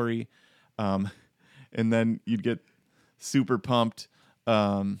better story. And then you'd get super pumped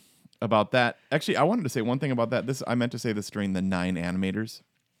about that. Actually, I wanted to say one thing about that. I meant to say this during the 9 animators.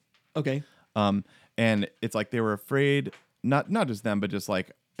 Okay. And it's like they were afraid, not just them, but just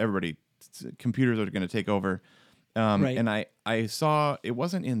like everybody, computers are going to take over. And I saw, it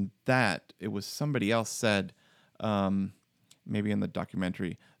wasn't in that, it was somebody else said, maybe in the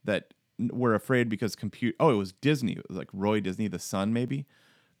documentary, that we're afraid because it was Disney. It was like Roy Disney, the son, maybe.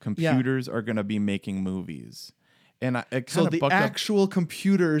 Computers are going to be making movies. And so the actual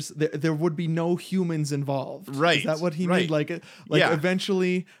computers, there would be no humans involved. Right. Is that what he meant? Like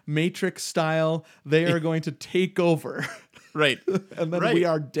eventually, Matrix style, they are going to take over. Right. And then we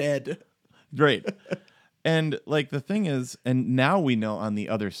are dead. Right. And like the thing is, and now we know on the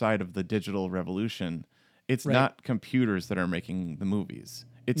other side of the digital revolution, it's not computers that are making the movies.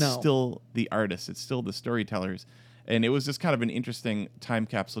 It's still the artists. It's still the storytellers. And it was just kind of an interesting time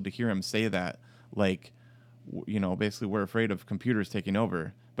capsule to hear him say that, like, basically we're afraid of computers taking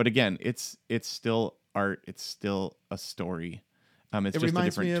over. But again, it's still art. It's still a story. It just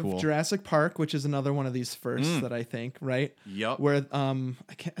reminds a different me tool. of Jurassic Park, which is another one of these firsts that I think, right? Yep. Where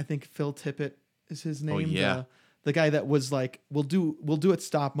I think Phil Tippett is his name. Oh, yeah. The guy that was like, we'll do it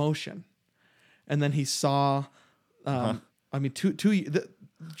stop motion. And then he saw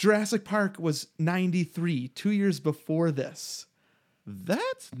Jurassic Park was 93, 2 years before this.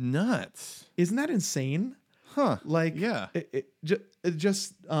 That's nuts. Isn't that insane? Huh. Like, yeah. It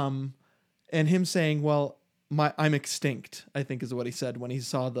just and him saying, well, I'm extinct, I think is what he said when he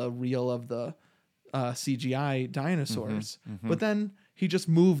saw the reel of the CGI dinosaurs. Mm-hmm. But then he just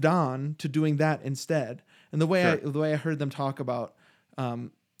moved on to doing that instead. And the way I heard them talk about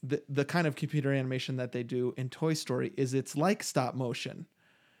the kind of computer animation that they do in Toy Story is it's like stop motion,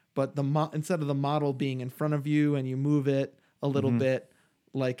 but instead of the model being in front of you and you move it a little bit,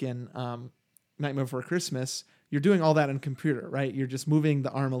 like in Nightmare Before Christmas, you're doing all that in computer, right? You're just moving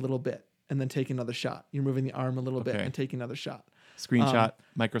the arm a little bit and then taking another shot. You're moving the arm a little bit and taking another shot. Screenshot,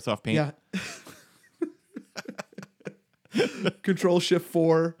 Microsoft Paint. Yeah.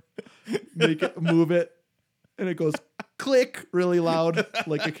 Control-Shift-4, move it, and it goes click really loud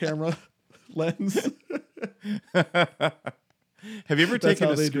like a camera lens. Have you ever taken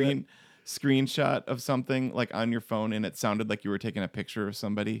a screenshot of something like on your phone and it sounded like you were taking a picture of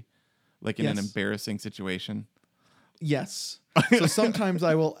somebody, like in an embarrassing situation? Yes. So sometimes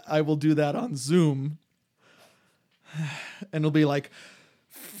I will do that on Zoom, and it'll be like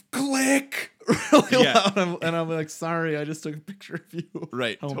click really loud, and I'm like, sorry, I just took a picture of you.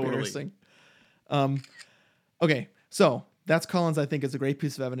 Right. How totally. Embarrassing. Okay, so that's Collins. I think is a great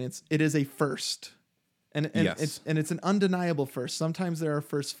piece of evidence. It is a first, and it's an undeniable first. Sometimes there are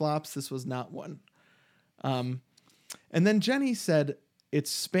first flops. This was not one. And then Jenny said it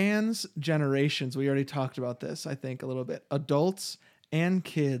spans generations. We already talked about this, I think, a little bit. Adults and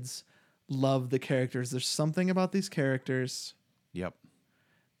kids love the characters. There's something about these characters. Yep.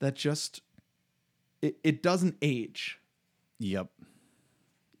 That just it doesn't age. Yep.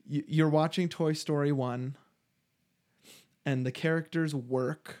 You're watching Toy Story 1, and the characters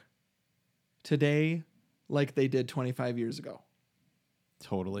work today like they did 25 years ago.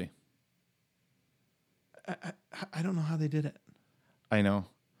 Totally. I don't know how they did it. I know.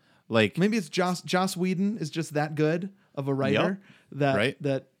 Like maybe it's Joss Whedon is just that good of a writer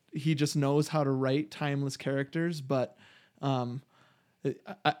that he just knows how to write timeless characters, but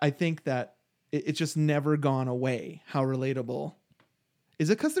I think that it's just never gone away. How relatable. Is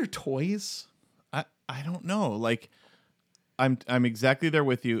it because they're toys? I don't know. Like I'm exactly there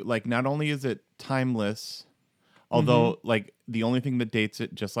with you. Like not only is it timeless, although like the only thing that dates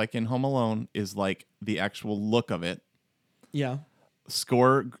it, just like in Home Alone, is like the actual look of it. Yeah.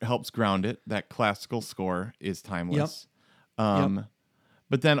 Score helps ground it. That classical score is timeless. Yep.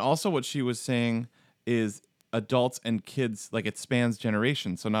 But then also what she was saying is adults and kids, like it spans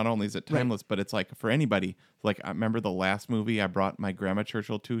generations. So not only is it timeless, but it's like for anybody. Like I remember the last movie I brought my grandma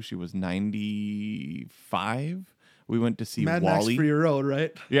Churchill to. She was 95. We went to see Mad Wall-E. Max Fury Road,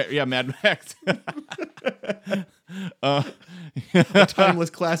 right? Yeah, Mad Max. A timeless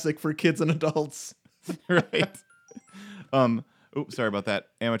classic for kids and adults. Right. Oops, sorry about that.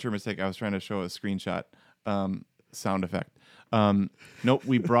 Amateur mistake. I was trying to show a screenshot sound effect. Nope,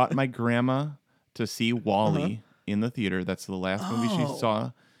 we brought my grandma to see Wall-E in the theater. That's the last movie she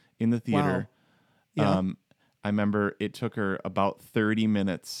saw in the theater. Wow. Yeah. I remember it took her about 30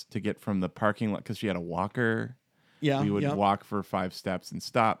 minutes to get from the parking lot because she had a walker. Yeah, we would yep. walk for 5 steps and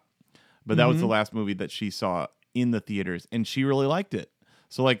stop. But that was the last movie that she saw in the theaters, and she really liked it.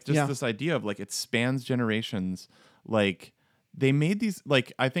 So like just this idea of like it spans generations. Like they made these,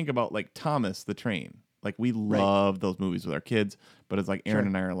 like I think about like Thomas the Train. Like we love those movies with our kids, but it's like Aaron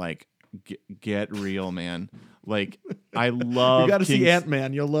and I are like, get real, man. Like I love. You got to see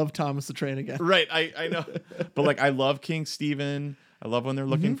Ant-Man. You'll love Thomas the Train again. Right, I know. But like I love King Stephen. I love when they're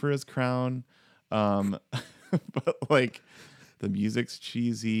looking for his crown. But like the music's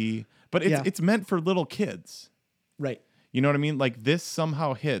cheesy, but it's meant for little kids. Right. You know what I mean? Like this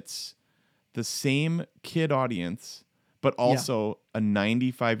somehow hits the same kid audience, but also a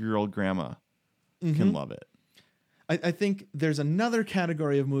 95-year-old grandma can love it. I think there's another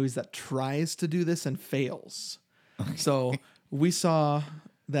category of movies that tries to do this and fails. So we saw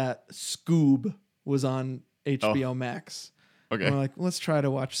that Scoob was on HBO Max. Okay. And we're like, let's try to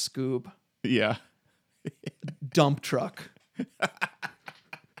watch Scoob. Yeah. Dump truck.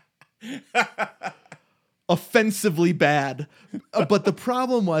 Offensively bad. But the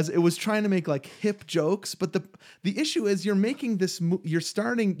problem was it was trying to make like hip jokes, but the issue is you're making this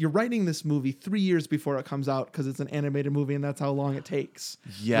you're writing this movie 3 years before it comes out because it's an animated movie and that's how long it takes.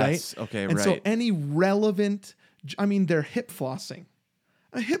 Yes. Right? Okay, and right. so any relevant, I mean, they're hip flossing.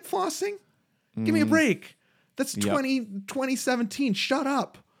 Hip flossing? Give me a break. That's 2017. Shut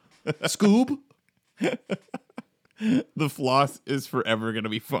up. Scoob. The floss is forever going to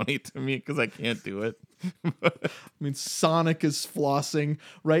be funny to me because I can't do it. I mean, Sonic is flossing,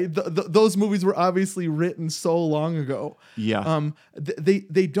 right? Those movies were obviously written so long ago. Yeah.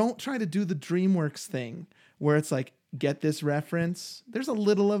 They don't try to do the DreamWorks thing where it's like, get this reference. There's a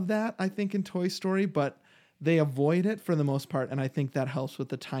little of that, I think, in Toy Story, but they avoid it for the most part, and I think that helps with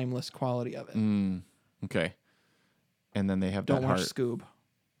the timeless quality of it. Okay. And then they have Don't that watch heart. Scoob.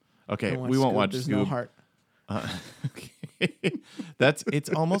 Okay, Don't watch we won't Scoob. watch There's Scoob. no heart. Okay. It's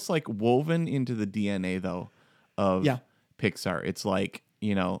almost like woven into the DNA though of Pixar. It's like,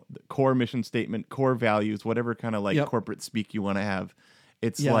 you know, the core mission statement, core values, whatever kind of like corporate speak you want to have.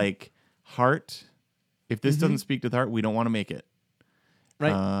 It's like heart. If this doesn't speak to the heart, we don't want to make it.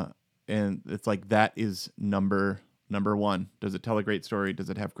 Right. And it's like that is number one. Does it tell a great story? Does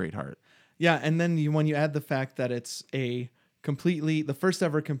it have great heart? Yeah, and then when you add the fact that it's the first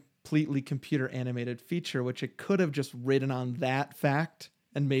ever completely computer animated feature, which it could have just ridden on that fact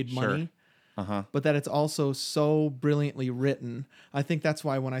and made money. But that it's also so brilliantly written. I think that's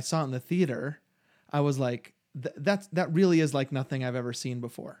why when I saw it in the theater, I was like, that really is like nothing I've ever seen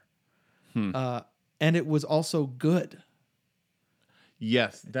before. And it was also good.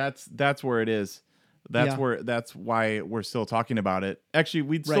 Yes, that's where it is. That's why we're still talking about it. Actually,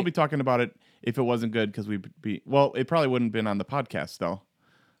 we'd still be talking about it if it wasn't good because it probably wouldn't have been on the podcast though.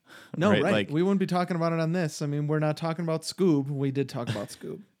 No, right. Like, we wouldn't be talking about it on this. I mean, we're not talking about Scoob. We did talk about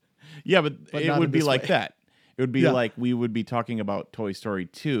Scoob. Yeah, but it would be like that. It would be Yeah. like we would be talking about Toy Story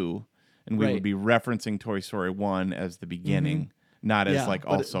 2 and we would be referencing Toy Story 1 as the beginning, not as like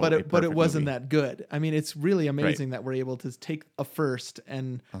also but it wasn't movie. that good. I mean, it's really amazing that we're able to take a first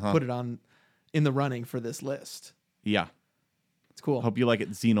and put it on in the running for this list. Yeah. It's cool. Hope you like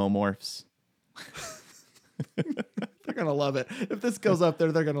it, Xenomorphs. They're going to love it. If this goes up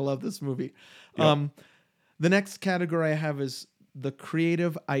there, they're going to love this movie. Yep. The next category I have is the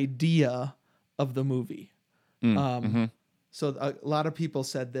creative idea of the movie. So a lot of people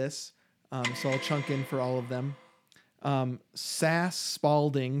said this, so I'll chunk in for all of them. Sass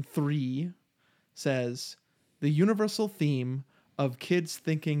Spalding 3 says, the universal theme of kids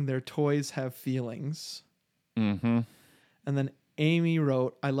thinking their toys have feelings. And then Amy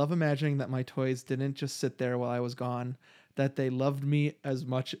wrote, I love imagining that my toys didn't just sit there while I was gone, that they loved me as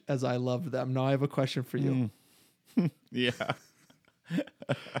much as I loved them. Now I have a question for you. Yeah.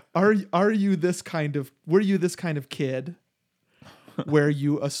 Were you this kind of kid where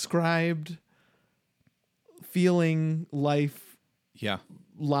you ascribed feeling lives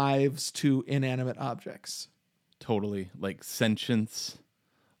to inanimate objects? Totally. Like sentience.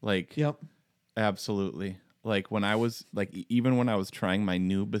 Like absolutely. Like when I was like even when I was trying my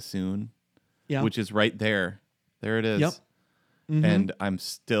new bassoon, which is right there. There it is. Yep. And I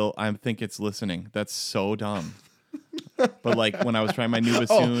think it's listening. That's so dumb. But like when I was trying my new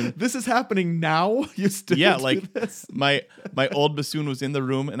bassoon, this is happening now. You still do this? my old bassoon was in the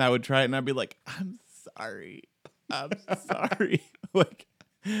room, and I would try it, and I'd be like, "I'm sorry, like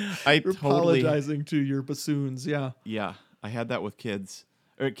You're apologizing to your bassoons. Yeah, I had that with kids.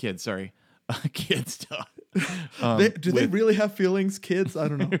 Kids. Do they really have feelings, kids? I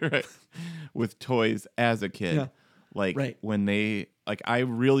don't know. Right. With toys as a kid, when they like I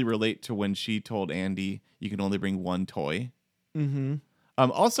really relate to when she told Andy you can only bring one toy. Mm-hmm.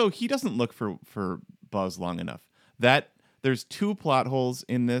 Also, he doesn't look for Buzz long enough. That there's 2 plot holes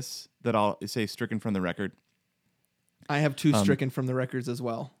in this that I'll say stricken from the record. I have 2 stricken from the records as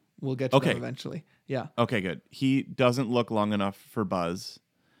well. We'll get to them eventually. Yeah. Okay, good. He doesn't look long enough for Buzz.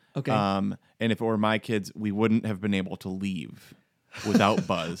 Okay. And if it were my kids, we wouldn't have been able to leave without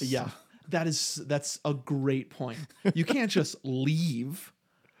Buzz. Yeah. That's a great point. You can't just leave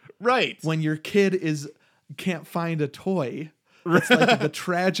Right. when your kid can't find a toy. It's like the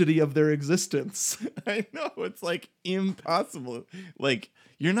tragedy of their existence. I know. It's like impossible. Like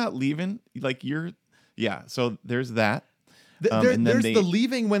you're not leaving. Like yeah. So there's that. There's the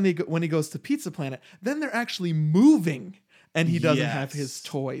leaving when he goes to Pizza Planet. Then they're actually moving, and he doesn't have his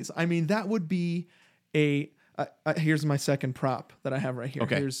toys. I mean, that would be here's my second prop that I have right here.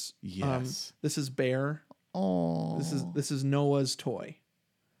 Okay. Here's this is Bear. Oh. This is Noah's toy.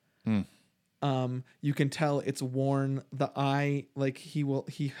 You can tell it's worn. The eye, like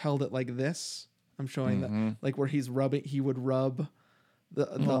he held it like this. I'm showing that, like where he would rub the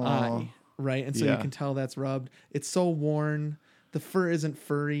eye, right? And so you can tell that's rubbed. It's so worn. The fur isn't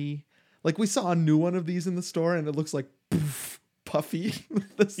furry. Like we saw a new one of these in the store, and it looks like puffy,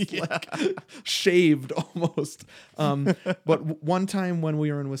 like shaved almost. But one time when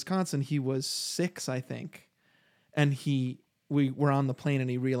we were in Wisconsin, he was 6, I think, and we were on the plane and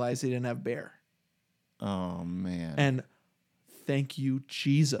he realized he didn't have Bear. Oh man. And thank you,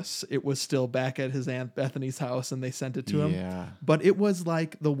 Jesus. It was still back at his Aunt Bethany's house and they sent it to him. Yeah. But it was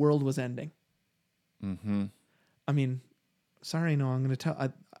like the world was ending. Mm-hmm. I mean, sorry, no, I'm going to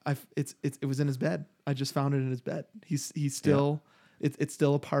tell. It was in his bed. I just found it in his bed. He's still, it's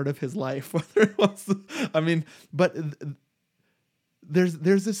still a part of his life. Whether it was, I mean, but there's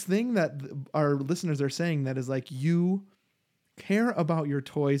this thing that our listeners are saying that is like, you care about your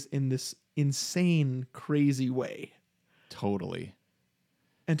toys in this insane, crazy way. Totally.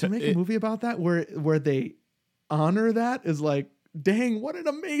 And to make a movie about that where they honor that is like, dang, what an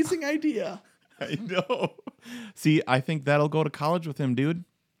amazing idea. I know. See, I think that'll go to college with him, dude.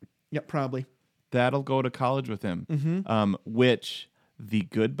 Yep, probably. That'll go to college with him. Mm-hmm. Which the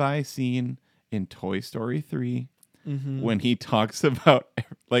goodbye scene in Toy Story 3, when he talks about,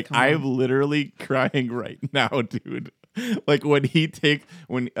 like, I'm literally crying right now, dude. Like when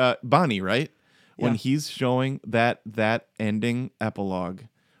Bonnie, right? Yeah. When he's showing that ending epilogue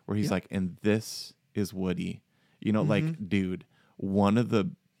where he's like, and this is Woody, like, dude, one of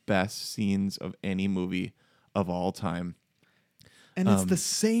the best scenes of any movie of all time. And it's the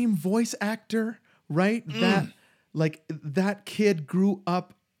same voice actor, right? That kid grew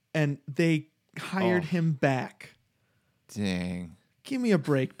up and they hired him back. Dang. Give me a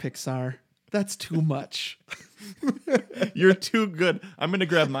break, Pixar. That's too much. You're too good. I'm going to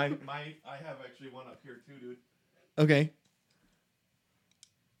grab mine. I have actually one up here too, dude. Okay.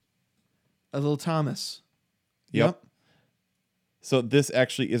 A little Thomas. Yep. So this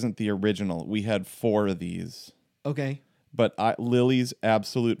actually isn't the original. We had 4 of these. Okay. But Lily's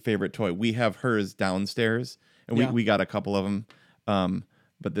absolute favorite toy. We have hers downstairs, and we got a couple of them.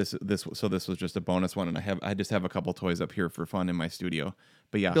 But this was just a bonus one, and I just have a couple toys up here for fun in my studio.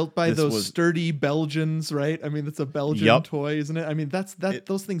 But yeah, built by those sturdy Belgians, right? I mean, it's a Belgian toy, isn't it? I mean,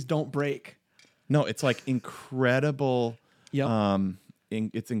 those things don't break. No, it's like incredible. Yep.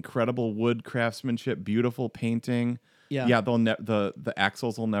 It's incredible wood craftsmanship, beautiful painting. Yeah. Yeah. The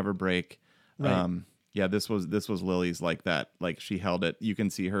axles will never break. Right. Yeah, this was Lily's like that. Like she held it. You can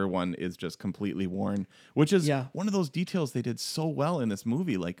see her one is just completely worn, which is one of those details they did so well in this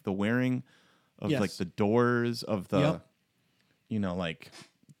movie, like the wearing of like the doors of the,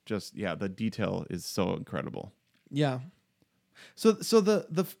 the detail is so incredible. Yeah. So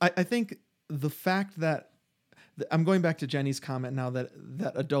I think the fact that I'm going back to Jenny's comment now that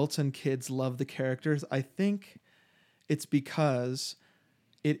adults and kids love the characters. I think it's because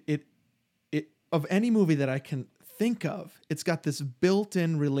it of any movie that I can think of, it's got this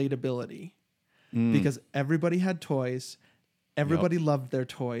built-in relatability because everybody had toys, everybody loved their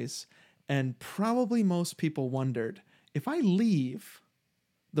toys, and probably most people wondered, if I leave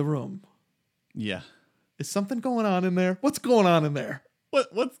the room, is something going on in there? What's going on in there?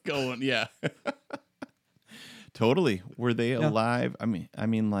 What's going? Yeah, totally. Were they alive? I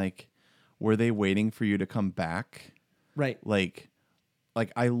mean, like, were they waiting for you to come back? Right.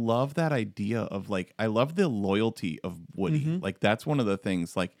 Like, I love that idea of, like, I love the loyalty of Woody. Mm-hmm. Like, that's one of the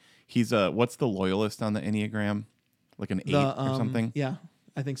things. Like, he's what's the loyalist on the Enneagram? Like an 8 or something? Yeah,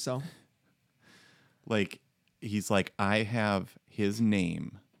 I think so. Like, he's like, I have his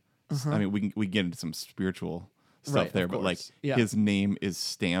name. I mean, we get into some spiritual stuff Right, there, of but like course. Yeah. his name is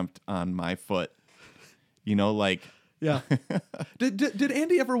stamped on my foot. You know, like Yeah. Did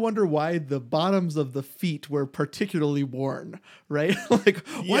Andy ever wonder why the bottoms of the feet were particularly worn? Right? Like,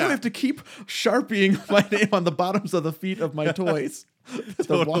 why do Yeah. I have to keep sharpieing my name on the bottoms of the feet of my toys? They're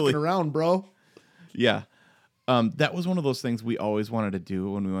walking Totally. around, bro. yeah. That was one of those things we always wanted to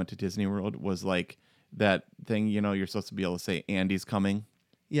do when we went to Disney World was like that thing, you know, you're supposed to be able to say Andy's coming.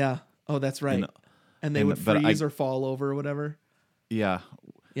 Yeah. Oh, that's right. And they would but freeze or fall over or whatever. Yeah.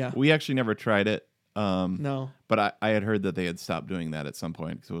 Yeah. We actually never tried it. No. But I had heard that they had stopped doing that at some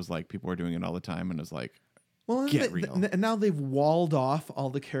point because it was like people were doing it all the time, and it was like, Well, Get real. and now they've walled off all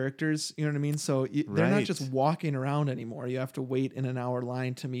the characters. You know what I mean? So they're not Right. just walking around anymore. You have to wait in an hour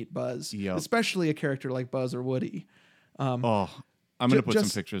line to meet Buzz, Yep. especially a character like Buzz or Woody. oh, I'm gonna put some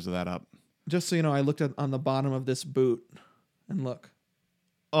just- pictures of that up. Just so you know, I looked on the bottom of this boot, and look,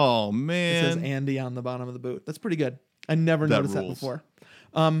 Oh it man, says Andy on the bottom of the boot. That's pretty good. I never That noticed that rules. before.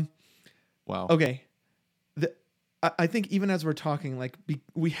 wow. Okay, I think even as we're talking, like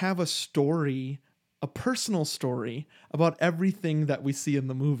we have a story, a personal story about everything that we see in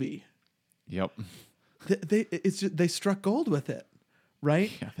the movie. Yep. They struck gold with it,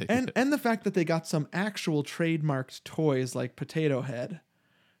 right? Yeah, they and did. and the fact that they got some actual trademarked toys like Potato Head,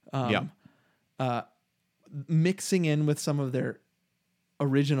 Yep. mixing in with some of their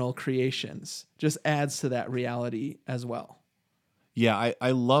original creations just adds to that reality as well. Yeah,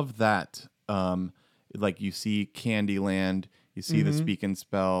 I love that. Like you see Candyland, you see the Speak and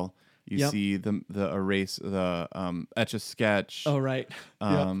Spell, you Yep. see the erase, the Etch a Sketch. Oh, right.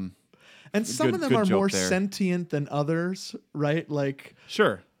 Yep. Um, And some good- of them good are joke more there. sentient than others, right? Like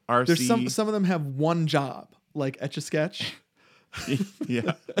Sure. RC. there's some of them have one job, like Etch a Sketch.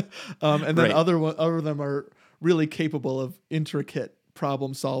 yeah. And then Right. other of them are really capable of intricate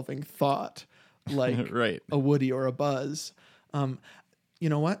problem solving thought, like Right. a Woody or a Buzz. You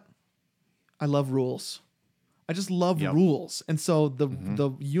know what? I love rules. I just love Yep. rules, and so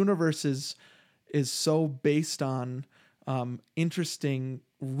the universe is so based on interesting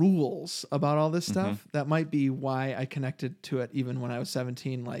rules about all this stuff. That might be why I connected to it even when I was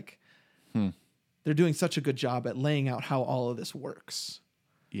 17. Like they're doing such a good job at laying out how all of this works.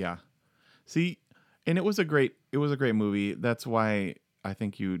 Yeah. See, and it was a great movie. That's why I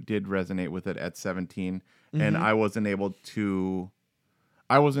think you did resonate with it at 17, and I wasn't able to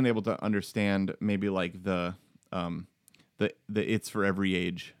understand maybe like the it's for every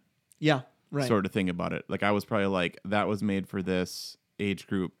age Yeah, right. sort of thing about it. Like I was probably like, that was made for this age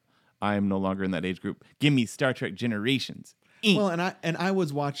group. I am no longer in that age group. Give me Star Trek Generations. Well, and I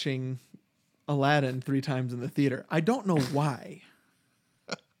was watching Aladdin 3 times in the theater. I don't know why.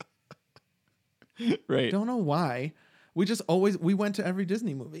 Right. Don't know why. We went to every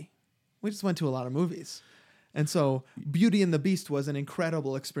Disney movie. We just went to a lot of movies. And so Beauty and the Beast was an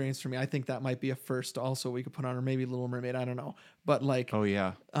incredible experience for me. I think that might be a first also we could put on, or maybe Little Mermaid, I don't know. But like Oh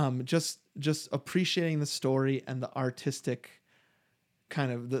yeah. just appreciating the story and the artistic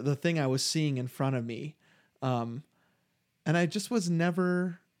kind of the thing I was seeing in front of me. And I just was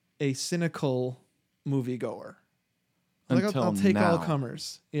never a cynical moviegoer. Like Until I'll take all now.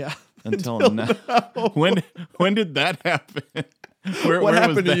 comers. Yeah. Until now. When did that happen? What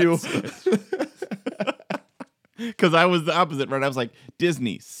happened to you? Because I was the opposite, right? I was like,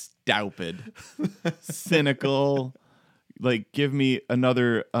 Disney, stupid, cynical. Like, give me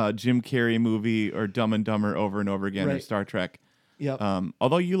another Jim Carrey movie or Dumb and Dumber over and over again, or Right. Star Trek. Yep.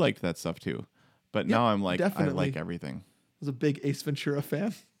 Although you liked that stuff too, but now I'm like, definitely. I like everything. I was a big Ace Ventura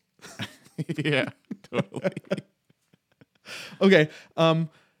fan. Yeah, totally. Okay.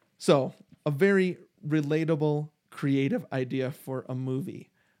 So a very relatable, creative idea for a movie.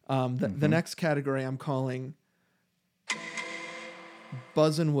 The next category I'm calling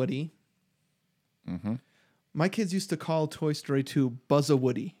Buzz and Woody. My kids used to call Toy Story 2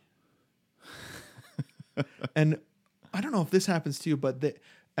 Buzz-a-Woody. And I don't know if this happens to you, but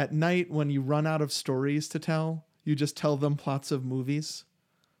at night when you run out of stories to tell, you just tell them plots of movies.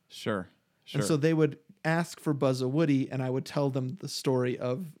 Sure. And so they would ask for Buzz-a-Woody, and I would tell them the story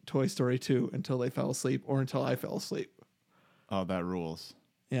of Toy Story 2 until they fell asleep or until I fell asleep. Oh, that rules.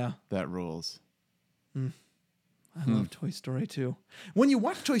 Yeah. That rules. I love Toy Story 2. When you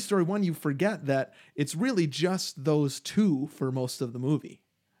watch Toy Story 1, you forget that it's really just those two for most of the movie.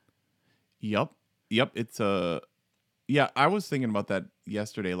 Yep. It's yeah, I was thinking about that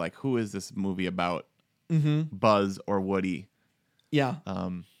yesterday. Like, who is this movie about? Buzz or Woody? Yeah.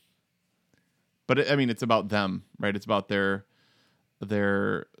 But it's about them, right? It's about their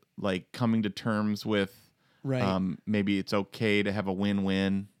like coming to terms with, Right. maybe it's okay to have a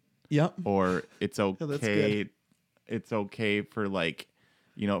win-win, Yep. or it's that's okay good. it's okay for like,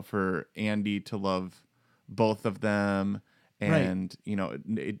 for Andy to love both of them. And,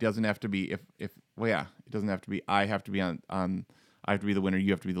 it doesn't have to be it doesn't have to be, I have to be I have to be the winner.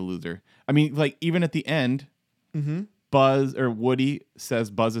 You have to be the loser. I mean, like even at the end, Buzz or Woody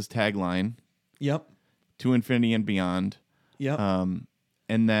says Buzz's tagline. Yep. To infinity and beyond. Yep.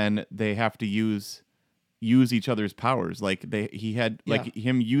 And then they have to use each other's powers. Like he had like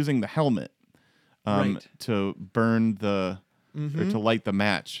him using the helmet, to burn or to light the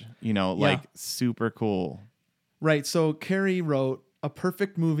match, like super cool. Right. So Carrie wrote a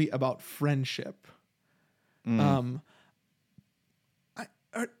perfect movie about friendship. Do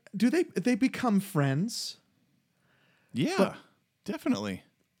they become friends? Yeah, definitely.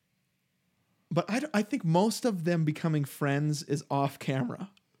 But I think most of them becoming friends is off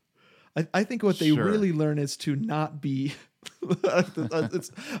camera. I think what they really learn is to not be.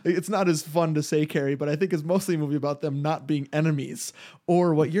 It's not as fun to say, Carrie, but I think it's mostly a movie about them not being enemies,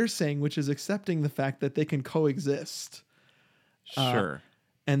 or what you're saying, which is accepting the fact that they can coexist. Sure.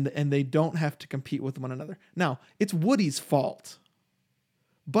 And they don't have to compete with one another. Now, it's Woody's fault.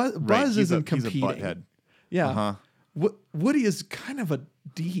 Buzz isn't competing. He's a butthead. Yeah. Uh-huh. Woody is kind of a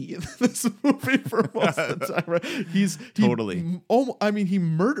D in this movie for most of the time. Right? Totally. He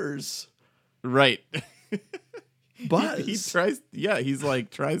murders. Right. Buzz. He tries. Yeah, he's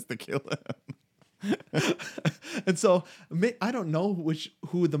like tries to kill him. And so I don't know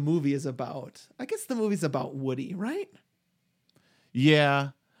who the movie is about. I guess the movie's about Woody, right?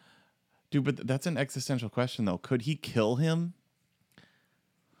 Yeah, dude, but that's an existential question though. Could he kill him?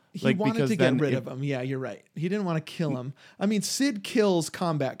 He wanted to get rid of him. Yeah, you're right. He didn't want to kill him. I mean, Sid kills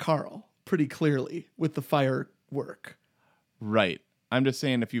Combat Carl pretty clearly with the firework. Right. I'm just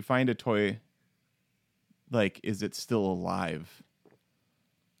saying, if you find a toy, like, is it still alive?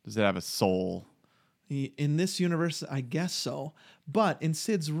 Does it have a soul? In this universe, I guess so. But in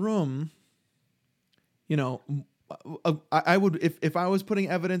Sid's room, I would, if I was putting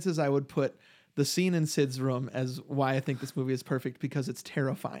evidences, I would put the scene in Sid's room as why I think this movie is perfect, because it's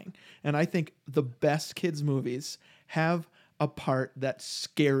terrifying. And I think the best kids' movies have a part that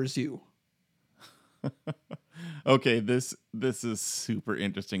scares you. Okay, this is super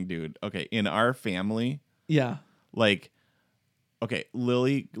interesting, dude. Okay, in our family, yeah, Lily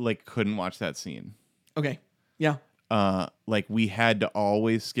couldn't watch that scene. Okay, yeah. We had to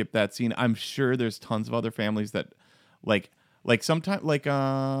always skip that scene. I'm sure there's tons of other families that sometimes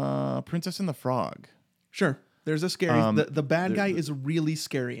Princess and the Frog. Sure, there's a scary. The bad guy is really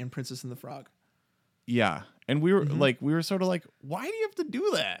scary in Princess and the Frog. Yeah, and we were we were sort of like, why do you have to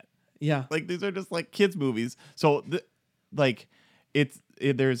do that? Yeah, these are just kids movies. So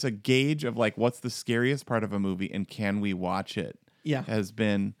there's a gauge of what's the scariest part of a movie and can we watch it? Yeah, has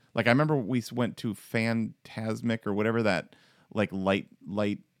been I remember we went to Phantasmic or whatever that light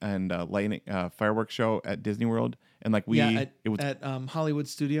and lightning fireworks show at Disney World, and it was at Hollywood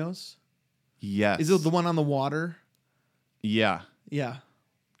Studios. Yes, is it the one on the water? Yeah, yeah.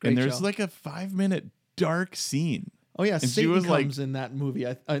 Great and there's show. A 5-minute dark scene. Oh yeah, and Satan comes in that movie.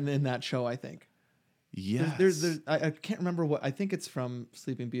 In that show, I think. Yeah, I can't remember what. I think it's from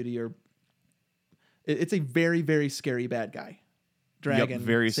Sleeping Beauty, or it's a very, very scary bad guy, dragon,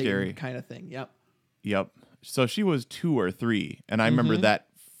 very Satan scary kind of thing. Yep. So she was 2 or 3, and I remember that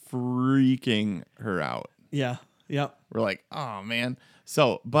freaking her out. Yeah. Yep. We're like, oh man.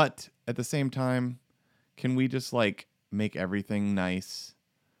 So, but at the same time, can we just make everything nice,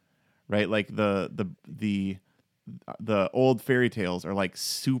 right? The old fairy tales are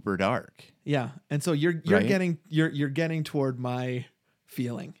super dark. Yeah, and so you're right? getting toward my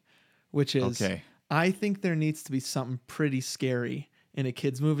feeling, which is I think there needs to be something pretty scary in a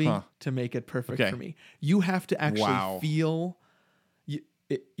kids movie to make it perfect for me. You have to actually feel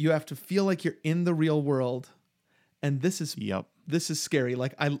you have to feel like you're in the real world, and this is scary.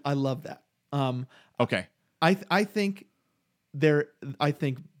 I love that. Okay. I think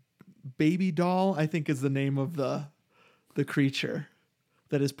Baby Doll, I think, is the name of the creature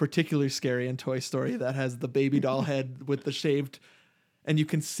that is particularly scary in Toy Story, that has the baby doll head with the shaved, and you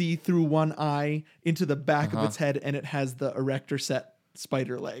can see through one eye into the back of its head, and it has the erector set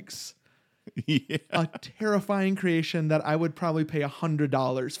spider legs. Yeah. A terrifying creation that I would probably pay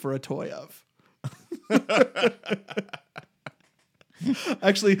 $100 for a toy of.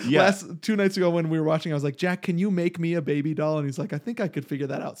 Actually, 2 nights ago when we were watching, I was like, Jack, can you make me a baby doll? And he's like, I think I could figure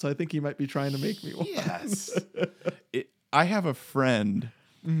that out. So I think he might be trying to make me one. Yes. I have a friend.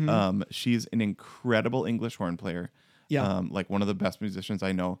 She's an incredible English horn player. Yeah. One of the best musicians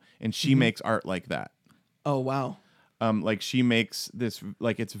I know. And she makes art like that. Oh, wow. She makes this,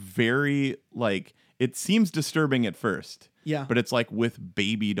 it's very, it seems disturbing at first. Yeah. But it's like with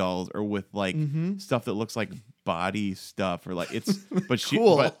baby dolls or with like stuff that looks like body stuff or like it's but she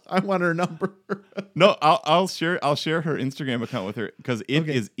Cool. but I want her number. no, I'll share her Instagram account with her because it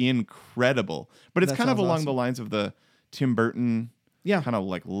is incredible. But it's That kind of sounds along awesome. the lines of the Tim Burton kind of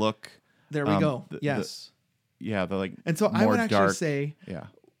like look. There we go. The like and so I more would actually dark, say yeah.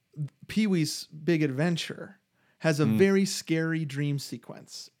 Pee-wee's Big Adventure has a very scary dream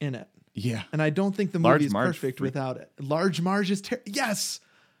sequence in it. Yeah. And I don't think the Large movie is Marge perfect freak- without it. Large Marge is yes.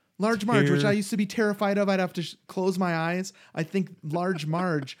 Large Marge, which I used to be terrified of. I'd have to close my eyes. I think Large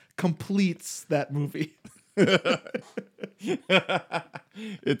Marge completes that movie.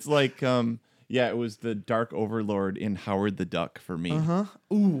 It's like it was the Dark Overlord in Howard the Duck for me.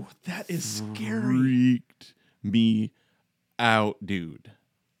 Ooh, that is scary. Freaked me out, dude.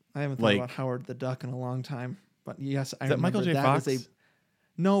 I haven't thought like- about Howard the Duck in a long time. But yes, I Is that remember Michael J. that Fox? is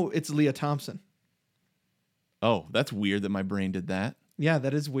No, it's Leah Thompson. Oh, that's weird that my brain did that. Yeah,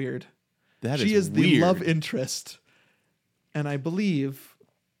 that is weird. She is the weird. love interest. And I believe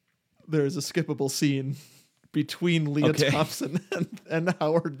there is a skippable scene between Leah Thompson and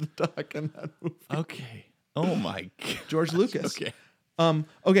Howard the Duck in that movie. Okay. Oh my god. George Lucas. Okay.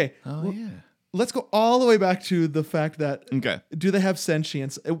 Okay. Oh yeah. Let's go all the way back to the fact that Okay. do they have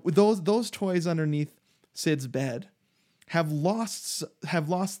sentience? Those toys underneath Sid's bed have lost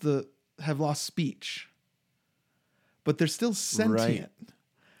speech, but they're still sentient.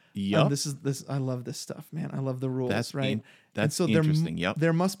 Yep. This I love this stuff, man. I love the rules, That's right? that's and so interesting. Yep.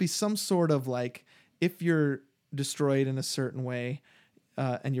 There must be some sort of like if you're destroyed in a certain way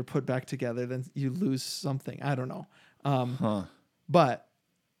and you're put back together, then you lose something. I don't know. But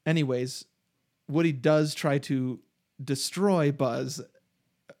anyways, Woody does try to destroy Buzz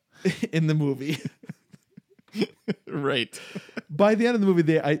in the movie. Right. By the end of the movie,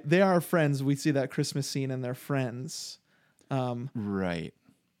 they are friends. We see that Christmas scene and they're friends. Right.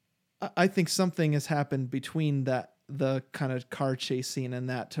 I think something has happened between the kind of car chase scene and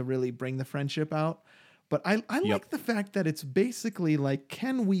that to really bring the friendship out. But I like the fact that it's basically like,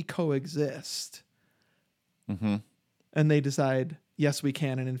 can we coexist? Mm-hmm. And they decide, yes, we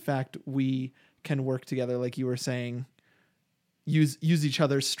can. And in fact, we can work together, like you were saying, use each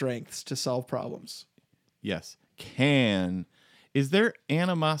other's strengths to solve problems. Yes. Is there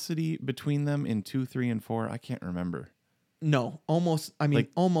animosity between them in 2, 3, and 4? I can't remember. No, almost. I mean,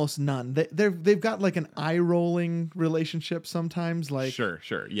 almost none. They've got like an eye rolling relationship sometimes. Like Sure,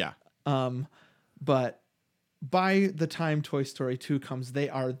 yeah. But by the time Toy Story 2 comes, they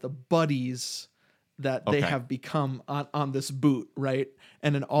are the buddies that they have become on this boot, right?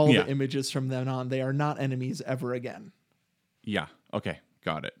 And in all the images from then on, they are not enemies ever again. Yeah. Okay.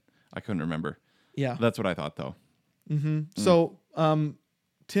 Got it. I couldn't remember. Yeah. That's what I thought though. Mm-hmm. So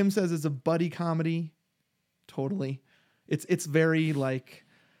Tim says it's a buddy comedy. Totally. It's very like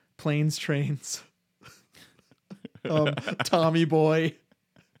Planes, Trains, Tommy Boy.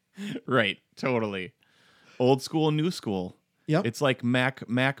 Right. Totally. Old school, new school. Yep. It's like Mac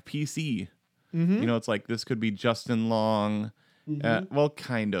PC. Mm-hmm. You know, it's like this could be Justin Long. Well,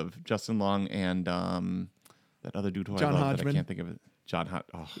 kind of Justin Long and that other dude who John I love Hodgman. that I can't think of it.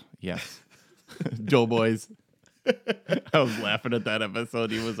 Oh, yes. Doughboys. I was laughing at that episode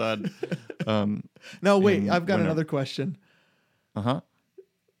he was on. No, wait, I've got another question. Uh-huh.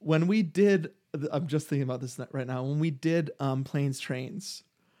 When we did, I'm just thinking about this right now. When we did Planes, Trains,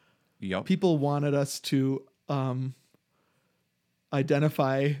 Yep. people wanted us to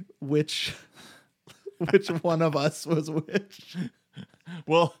identify which one of us was which.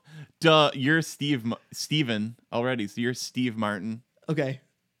 Well, duh, you're Steven already, so you're Steve Martin. Okay.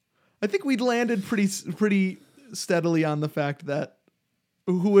 I think we landed pretty steadily on the fact that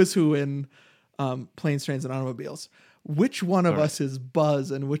who is who in Planes, Trains, and Automobiles. Which one of us is Buzz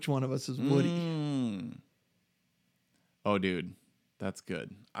and which one of us is Woody? Oh, dude, that's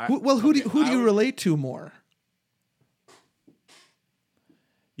good. Who do you relate to more?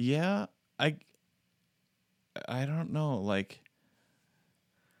 Yeah, I don't know. Like,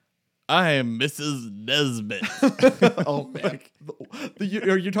 I am Mrs. Nesbit. Oh man,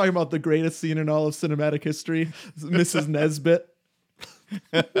 are you talking about the greatest scene in all of cinematic history, Mrs. Nesbit?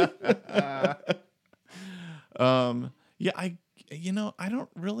 Yeah, I don't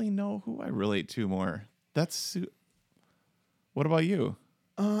really know who I relate to more. What about you?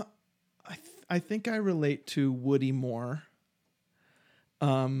 I think I relate to Woody more,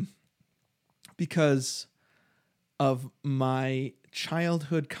 because of my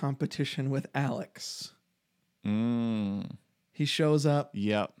childhood competition with Alex. He shows up.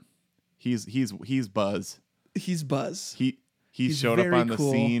 Yep. He's Buzz. He's Buzz. He He's showed up very on the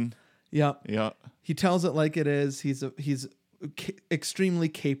cool. scene. Yeah. Yeah. He tells it like it is. He's extremely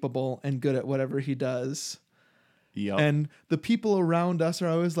capable and good at whatever he does. Yeah. And the people around us are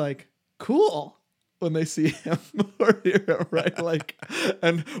always like, cool, when they see him or hear him, right? Like,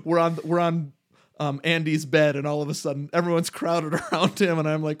 and we're on Andy's bed, and all of a sudden everyone's crowded around him, and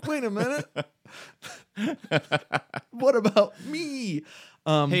I'm like, wait a minute. What about me?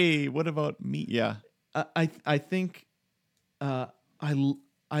 Hey, what about me? Yeah. I think I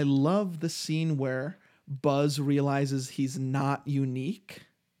love the scene where Buzz realizes he's not unique.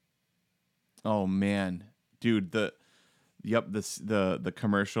 Oh man, dude, the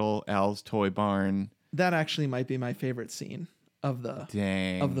commercial, Al's Toy Barn. That actually might be my favorite scene of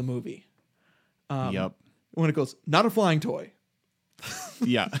the movie. Yep. When it goes, not a flying toy.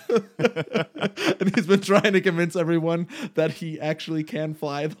 Yeah. And he's been trying to convince everyone that he actually can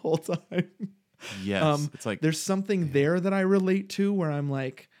fly the whole time. Yes. It's like there's something there that I relate to where I'm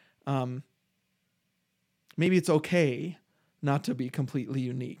like, maybe it's okay not to be completely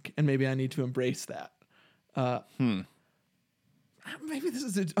unique, and maybe I need to embrace that. Maybe this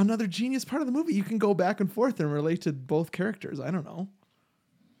is another genius part of the movie. You can go back and forth and relate to both characters. I don't know.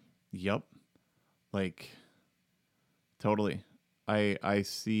 Yep. Like, totally. I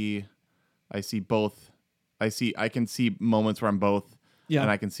see both. I can see moments where I'm both. Yeah. And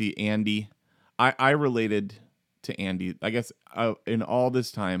I can see Andy. I related to Andy. I guess in all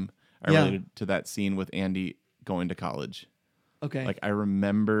this time, I related to that scene with Andy going to college. Okay. Like I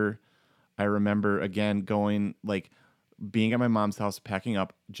remember again going, like, being at my mom's house, packing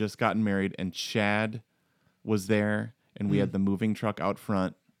up, just gotten married, and Chad was there, and we had the moving truck out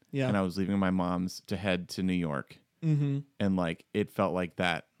front. Yeah. And I was leaving my mom's to head to New York. Mm-hmm. And like it felt like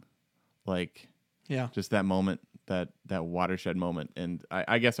that. Like just that moment, that watershed moment. And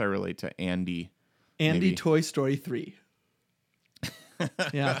I guess I relate to Andy. Maybe. Toy Story 3.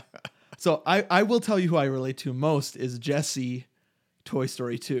 Yeah. So I will tell you who I relate to most is Jessie, Toy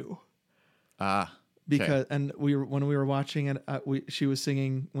Story 2. Because and when we were watching it, she was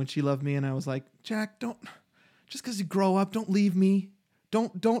singing "When She Loved Me," and I was like, Jack, don't, just because you grow up, don't leave me,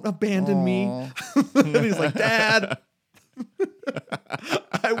 don't abandon me. And he's like, Dad,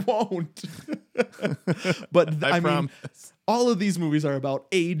 I won't. But I mean, all of these movies are about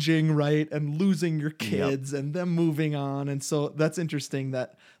aging, right, and losing your kids and them moving on, and so that's interesting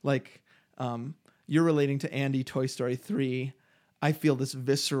that like you're relating to Andy, Toy Story 3. I feel this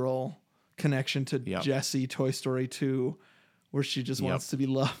visceral connection to Jessie, Toy Story 2, where she just wants to be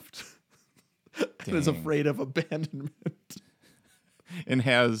loved and is afraid of abandonment. And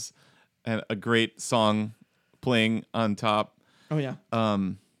has a great song playing on top. Oh, yeah.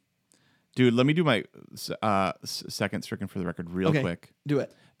 Dude, let me do my second Stricken for the record real quick. Do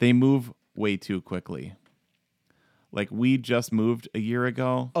it. They move way too quickly. Like, we just moved a year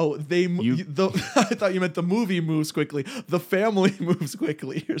ago. Oh, I thought you meant the movie moves quickly. The family moves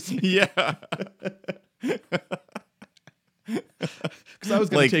quickly. Yeah. Because I was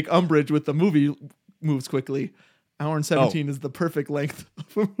going to take umbrage with the movie moves quickly. Hour and 17 is the perfect length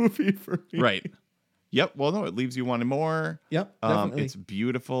of a movie for me. Right. Yep. Well, no, it leaves you wanting more. Yep. Definitely. It's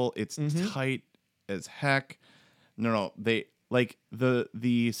beautiful. It's tight as heck. No. They like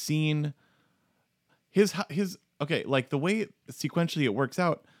the scene. His. Okay, like the way sequentially it works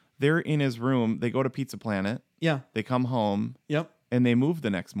out, they're in his room, they go to Pizza Planet. Yeah. They come home. Yep. And they move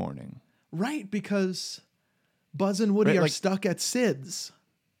the next morning. Right, because Buzz and Woody are stuck at Sid's.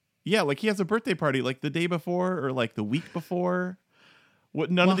 Yeah, like he has a birthday party like the day before or like the week before.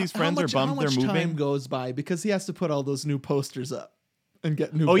 None of these friends are bummed they're moving. How much time goes by because he has to put all those new posters up and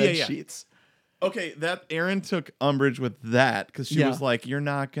get new bed sheets. Okay, that Erin took umbrage with that because she was like, "You're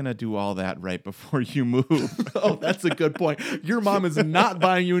not gonna do all that right before you move." Oh, that's a good point. Your mom is not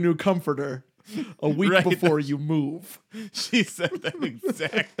buying you a new comforter a week before you move. She said that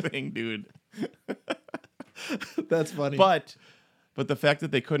exact thing, dude. That's funny. But the fact that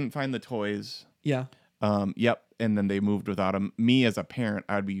they couldn't find the toys, yep, and then they moved without them. Me as a parent,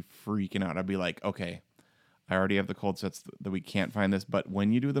 I'd be freaking out. I'd be like, "Okay, I already have the cold sets that we can't find this, but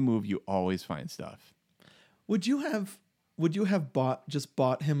when you do the move, you always find stuff." Would you have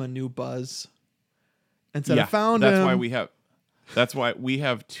bought him a new Buzz and said, "I found him"? That's why we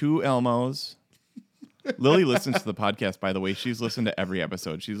have two Elmos. Lily listens to the podcast, by the way. She's listened to every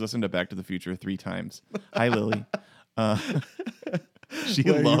episode. She's listened to Back to the Future 3 times. Hi, Lily. She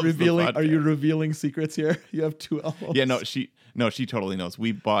loves the podcast. Are you revealing secrets here? You have two Elmos. Yeah, she totally knows.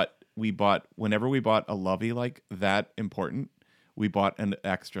 We bought whenever we bought a lovey like that important, we bought an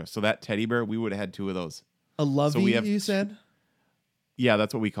extra. So that teddy bear, we would have had two of those. A lovey, you said? Yeah,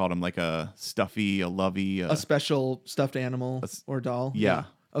 that's what we called them, like a stuffy, a lovey. A special stuffed animal or doll? Yeah.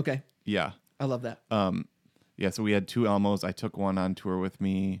 Okay. Yeah. I love that. Yeah, so we had 2 Elmos. I took one on tour with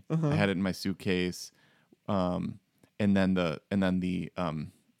me. I had it in my suitcase. And then the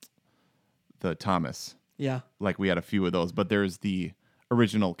Thomas. Yeah. Like we had a few of those, but there's the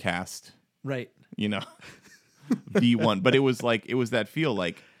original cast, Right. you know. The one, but it was that feel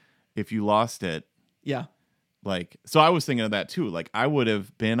like if you lost it, Yeah. like, so I was thinking of that too. Like I would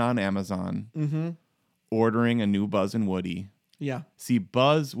have been on Amazon ordering a new Buzz and Woody. Yeah. See,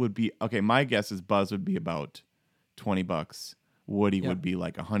 Buzz would be, okay, my guess is Buzz would be about $20. Woody would be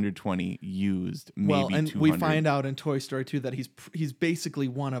like 120 used, maybe Well, and 200. we find out in Toy Story 2 that he's basically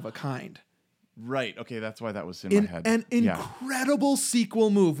one of a kind. Right. Okay, that's why that was in my head. An incredible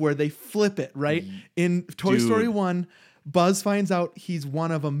sequel move where they flip it, right? In Toy Story 1, Buzz finds out he's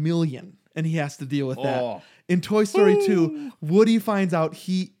one of a million and he has to deal with that. In Toy Story 2, Woody finds out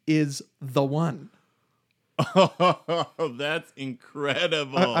he is the one. Oh, that's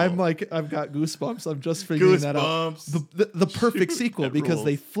incredible. I'm like, I've got goosebumps. I'm just figuring that out. The perfect sequel because rules.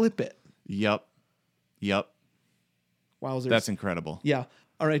 they flip it. Yep. Wowzers. That's incredible. Yeah.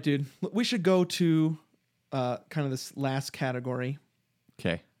 All right, dude. We should go to kind of this last category.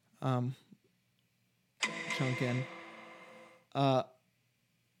 Okay. Chunk in.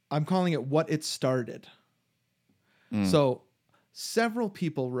 I'm calling it What It Started. So several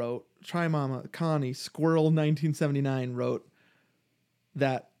people wrote, Try Mama, Connie, Squirrel 1979 wrote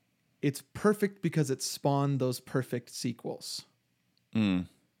that it's perfect because it spawned those perfect sequels.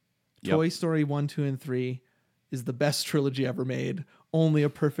 Toy Story 1, 2, and 3 is the best trilogy ever made. Only a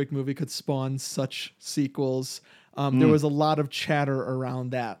perfect movie could spawn such sequels. There was a lot of chatter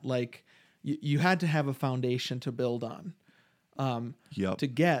around that. Like you had to have a foundation to build on. To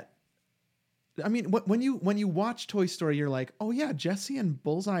get. I mean, when you watch Toy Story, you're like, oh yeah, Jessie and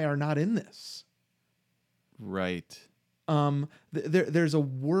Bullseye are not in this. Right. There's a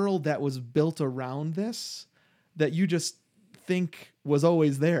world that was built around this that you just think was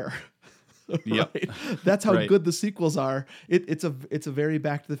always there. Yep. Right? That's how Right. good the sequels are. It's a very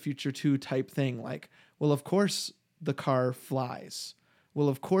Back to the Future 2 type thing. Like, well, of course the car flies. Well,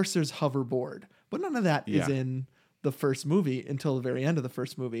 of course there's hoverboard, but none of that is in the first movie until the very end of the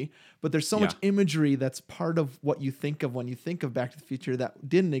first movie. But there's so much imagery that's part of what you think of when you think of Back to the Future that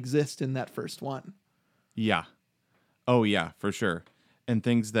didn't exist in that first one. Yeah. Oh yeah, for sure. And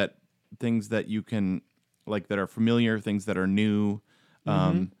things that you can like that are familiar, things that are new.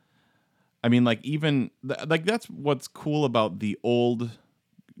 I mean, like even like that's what's cool about the old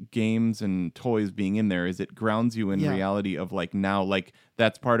games and toys being in there is it grounds you in reality of like now, like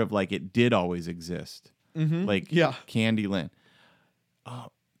that's part of like it did always exist. Like Candyland.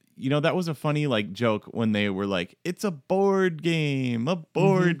 You know, that was a funny like joke when they were like, it's a board game, game.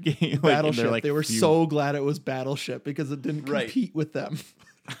 Like, Battleship. like, they were so glad it was Battleship because it didn't compete with them.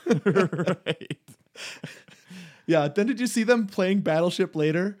 Right. Yeah. Then did you see them playing Battleship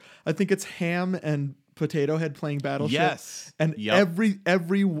later? I think it's Ham and Potato Head playing Battleship. Yes. And every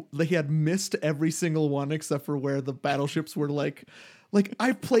they had missed every single one except for where the battleships were like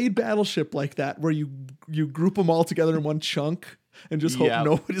I played Battleship like that, where you group them all together in one chunk and just hope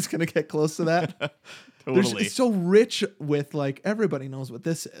nobody's gonna get close to that. Totally. It's so rich with like everybody knows what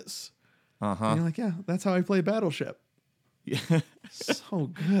this is. And you're like, yeah, that's how I play Battleship.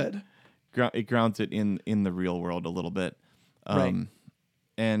 So good. It grounds it in the real world a little bit. Right.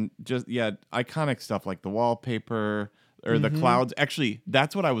 And just, iconic stuff like the wallpaper or the clouds. Actually,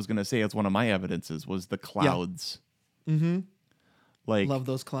 that's what I was going to say as one of my evidences was the clouds. Like, love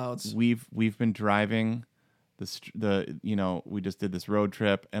those clouds. We've been driving we just did this road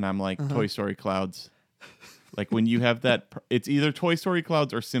trip and I'm like, Toy Story clouds. Like when you have that, it's either Toy Story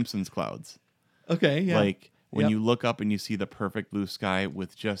clouds or Simpsons clouds. Okay. Yeah. Like when you look up and you see the perfect blue sky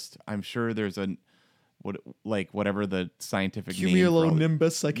with just, I'm sure there's whatever the scientific name.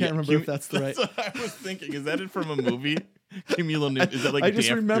 Cumulonimbus. I can't remember if that's the right. That's what I was thinking. Is that it from a movie? Cumulonimbus. Is that like I just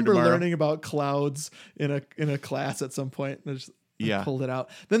Day After remember Tomorrow? learning about clouds in a class at some point. And I pulled it out.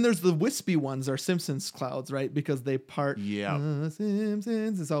 Then there's the wispy ones are Simpsons clouds, right? Because they part. Yeah.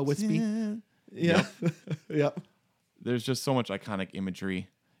 Simpsons. It's all wispy. Yeah. Yep. There's just so much iconic imagery.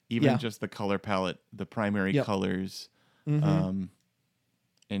 Even just the color palette, the primary colors. And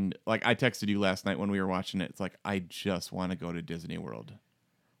like I texted you last night when we were watching it. It's like I just want to go to Disney World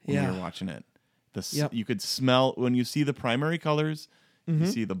when we were watching it. You could smell when you see the primary colors. You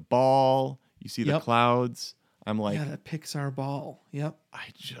see the ball. You see the clouds. I'm like, that Pixar ball. Yep. I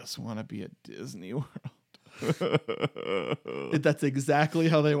just want to be at Disney World. That's exactly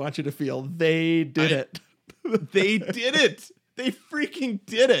how they want you to feel. They did it. They did it. They freaking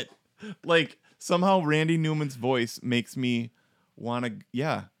did it. Like somehow Randy Newman's voice makes me want to,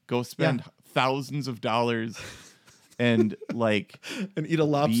 Go spend thousands of dollars and like and eat a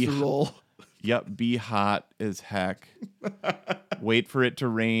lobster roll. Yep, be hot as heck. Wait for it to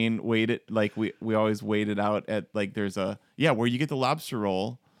rain. Wait it like we always wait it out at like there's a where you get the lobster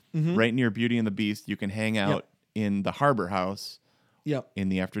roll right near Beauty and the Beast. You can hang out in the Harbor House. Yep. In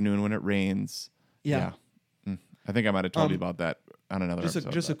the afternoon when it rains. Yeah. I think I might have told you about that on another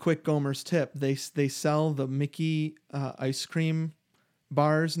episode. Just a quick Gomer's tip. They sell the Mickey ice cream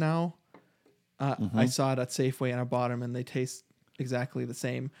bars now. I saw it at Safeway and I bought them and they taste exactly the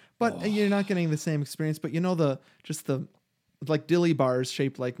same. But you're not getting the same experience. But you know the like dilly bars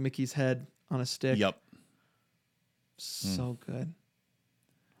shaped like Mickey's head on a stick. Yep. So good.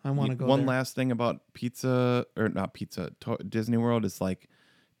 I want to go One there. last thing about pizza, or not pizza, Disney World is like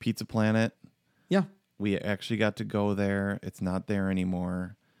Pizza Planet. Yeah. We actually got to go there. It's not there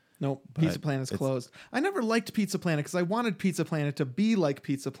anymore. Nope. Pizza Planet's closed. I never liked Pizza Planet because I wanted Pizza Planet to be like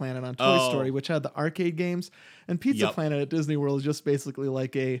Pizza Planet on Toy Story, which had the arcade games. And Pizza Planet at Disney World is just basically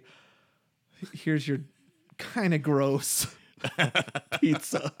like here's your kind of gross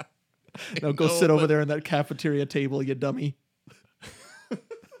pizza. Now go sit over there in that cafeteria table, you dummy.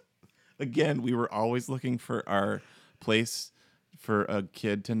 Again, we were always looking for our place for a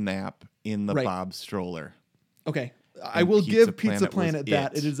kid to nap in the Bob stroller. Okay. I will give Pizza Planet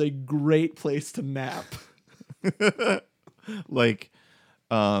that. It is a great place to nap. Like,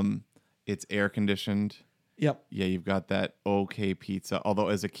 it's air conditioned. Yep. Yeah, you've got that okay pizza. Although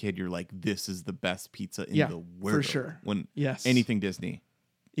as a kid, you're like, this is the best pizza in the world. For sure. When anything Disney.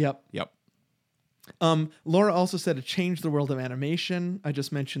 Yep. Yep. Laura also said it changed the world of animation. I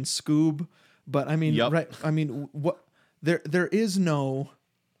just mentioned Scoob, but I mean, right? I mean, what? There is no.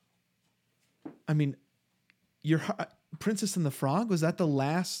 I mean, your Princess and the Frog, was that the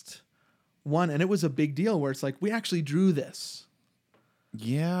last one? And it was a big deal where it's like we actually drew this.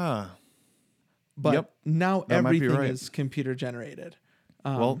 Yeah. But now everything is computer generated.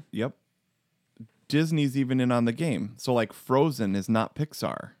 Yep. Disney's even in on the game. So like Frozen is not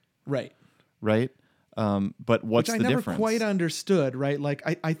Pixar. Right. Right. But what's the difference? Which I never quite understood, right? Like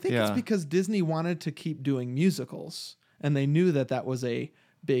I think it's because Disney wanted to keep doing musicals and they knew that was a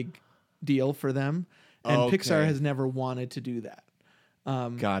big deal for them. And Pixar has never wanted to do that.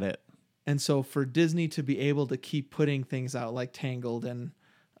 Got it. And so for Disney to be able to keep putting things out like Tangled and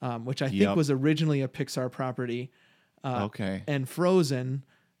which I think was originally a Pixar property. And Frozen,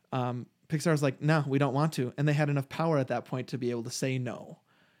 Pixar's like, no, we don't want to. And they had enough power at that point to be able to say no.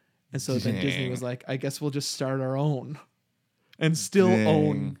 And so then Disney was like, I guess we'll just start our own and still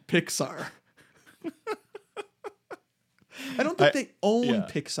own Pixar. I don't think they own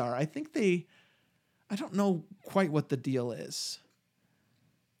Pixar. I think I don't know quite what the deal is.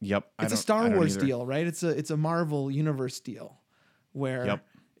 Yep. It's a Star Wars deal, right? It's a Marvel Universe deal where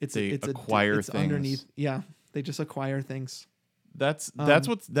it's acquire things underneath. Yeah. They just acquire things. That's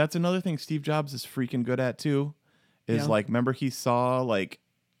another thing Steve Jobs is freaking good at too. Is like, remember he saw like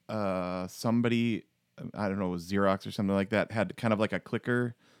somebody, I don't know, it was Xerox or something like that, had kind of like a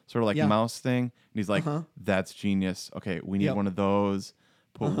clicker, sort of like mouse thing. And he's like, that's genius. Okay, we need one of those.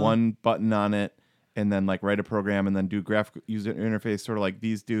 Put one button on it and then like write a program and then do graphic user interface, sort of like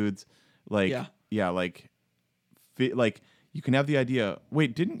these dudes. Like, like you can have the idea.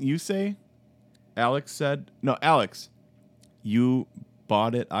 Wait, didn't you say? Alex said, no, Alex, you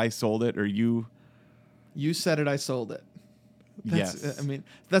bought it, I sold it, or you said it, I sold it. Yes. I mean,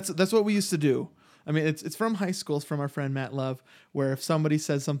 that's what we used to do. I mean, it's from high school. It's from our friend Matt Love, where if somebody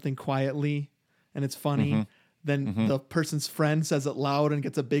says something quietly and it's funny, then the person's friend says it loud and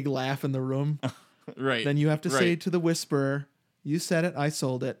gets a big laugh in the room. Right. Then you have to say to the whisperer, you said it, I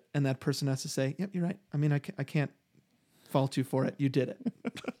sold it. And that person has to say, yep, you're right. I mean, I can't fault you for it. You did it.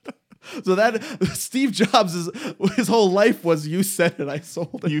 So that Steve Jobs, his whole life was, you said it, I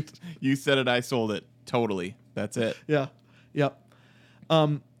sold it. You said it, I sold it. Totally. That's it. Yeah. Yep.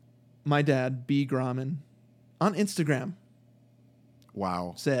 My dad, B. Grauman, on Instagram,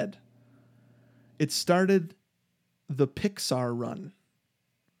 said it started the Pixar run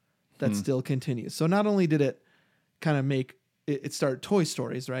that still continues. So not only did it kind of make it start Toy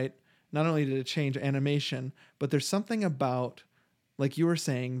Stories, right? Not only did it change animation, but there's something about, like you were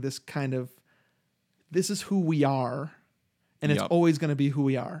saying, this is who we are, and it's always going to be who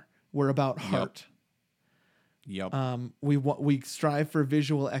we are. We're about heart. Yep. We strive for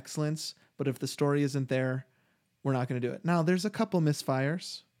visual excellence, but if the story isn't there, we're not going to do it. Now, there's a couple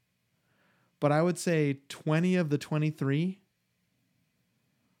misfires, but I would say 20 of the 23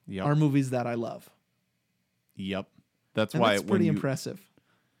 are movies that I love. Yep. That's why that's pretty impressive.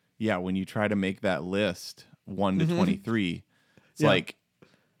 Yeah, when you try to make that list 1 to 23, it's like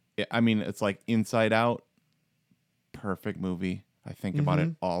I mean, it's like Inside Out, perfect movie. I think about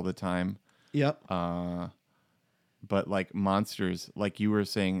it all the time. Yep. But like Monsters, like you were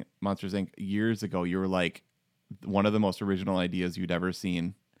saying, Monsters Inc. years ago, you were like one of the most original ideas you'd ever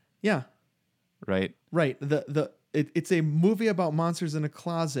seen. Yeah. Right. Right. It's a movie about monsters in a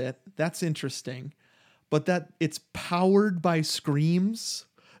closet. That's interesting, but that it's powered by screams.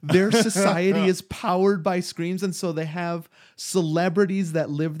 Their society is powered by screams, and so they have celebrities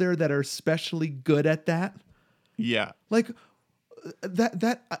that live there that are especially good at that. Yeah. Like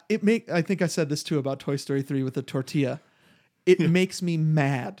I think I said this too about Toy Story 3 with the tortilla. It makes me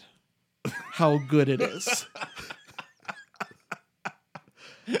mad how good it is.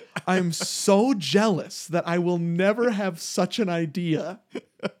 I'm so jealous that I will never have such an idea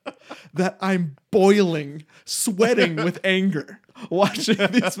that I'm boiling, sweating with anger watching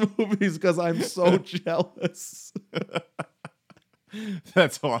these movies because I'm so jealous.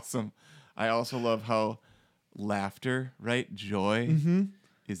 That's awesome. I also love how laughter, right? Joy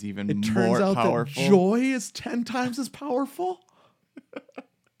is even It more turns out powerful. that joy is 10 times as powerful.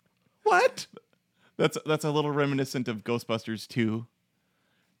 What? That's a little reminiscent of Ghostbusters 2,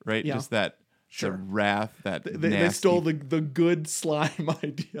 right? Yeah. Just that Sure. the wrath, that They nasty... stole the good slime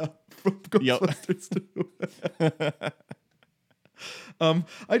idea from Ghostbusters 2.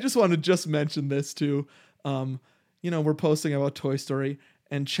 I just want to just mention this too. We're posting about Toy Story,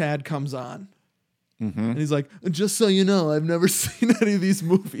 and Chad comes on. And he's like, just so you know, I've never seen any of these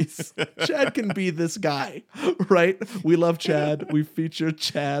movies. Chad can be this guy, right? We love Chad. We feature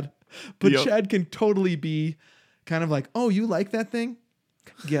Chad. But Yep. Chad can totally be kind of like, oh, you like that thing?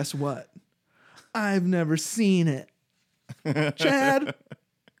 Guess what? I've never seen it. Chad.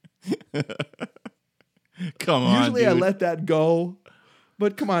 Come on, Usually I dude. let that go.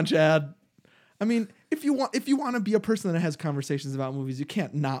 But come on, Chad. I mean, if you want to be a person that has conversations about movies, you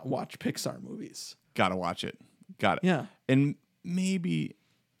can't not watch Pixar movies. Gotta watch it. Got it. Yeah. And maybe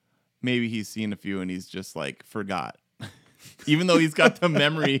he's seen a few and he's just like forgot. Even though he's got the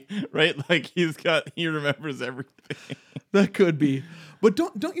memory, right? Like he remembers everything. That could be. But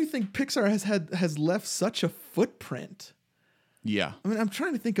don't you think Pixar has left such a footprint? Yeah. I mean, I'm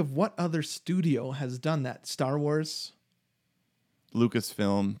trying to think of what other studio has done that. Star Wars?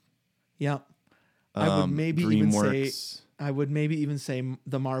 Lucasfilm. Yeah. I would maybe even DreamWorks. say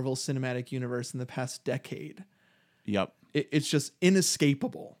the Marvel Cinematic Universe in the past decade. Yep. It's just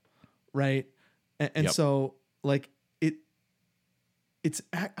inescapable, right? And Yep. so like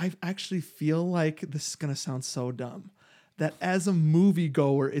I actually feel like this is gonna sound so dumb that as a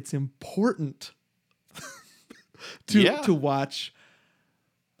moviegoer, it's important to watch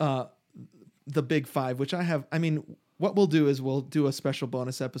the Big Five, which I have. I mean, what we'll do is we'll do a special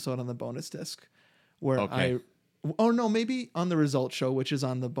bonus episode on the bonus disc where maybe on the results show, which is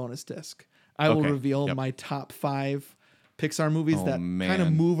on the bonus disc. I will reveal my top 5 Pixar movies that kind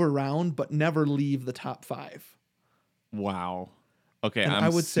of move around but never leave the top 5. Wow. Okay, And I'm I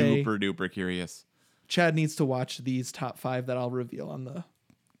would say super duper curious. Chad needs to watch these top 5 that I'll reveal on the.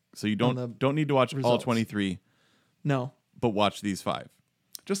 So you don't need to watch all results. 23, No, but watch these 5.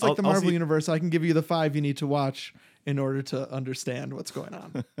 just like the I'll Marvel see- Universe, I can give you the 5 you need to watch in order to understand what's going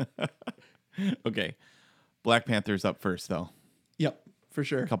on. Okay. Black Panther's up first though. Yep, for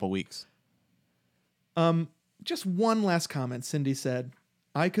sure. A couple weeks. Just one last comment. Cindy said,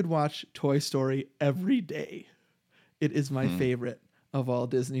 I could watch Toy Story every day. It is my favorite of all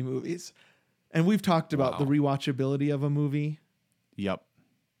Disney movies. And we've talked about the rewatchability of a movie Yep.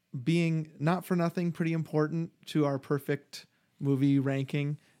 being not for nothing pretty important to our perfect movie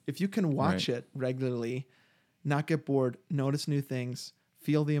ranking. If you can watch it regularly, not get bored, notice new things,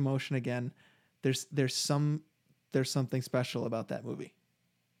 feel the emotion again, there's something special about that movie.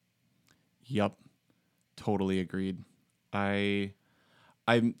 Yep. Totally agreed. I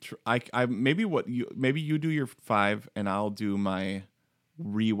maybe you do your 5 and I'll do my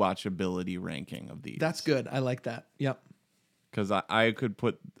rewatchability ranking of these. That's good. I like that. Yep. Because I could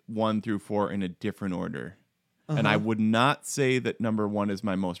put 1 through 4 in a different order. And I would not say that number 1 is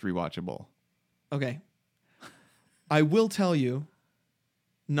my most rewatchable. Okay. I will tell you,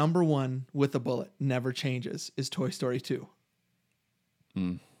 number 1 with a bullet never changes is Toy Story 2.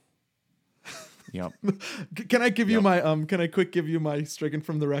 Yep. Can I give you my can I quick give you my stricken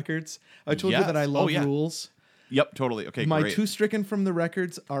from the records? I told you that I Yes. love Oh, yeah. rules. Yep, totally. Okay, My great. 2 stricken from the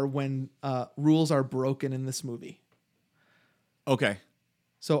records are when rules are broken in this movie. Okay.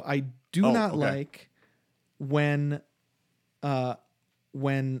 So I do Oh, not okay. like when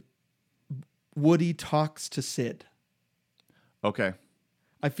Woody talks to Sid. Okay.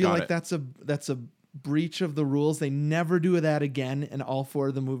 I feel Got like it. that's a breach of the rules. They never do that again in all 4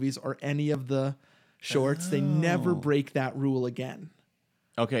 of the movies or any of the shorts. They never break that rule again.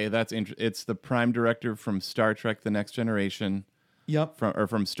 Okay, that's interesting. It's the prime director from Star Trek: The Next Generation. Yep.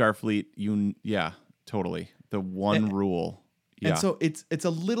 From Starfleet. Yeah, totally. The one rule. Yeah. And so it's a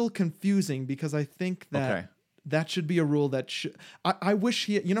little confusing because I think that that should be a rule that should. I wish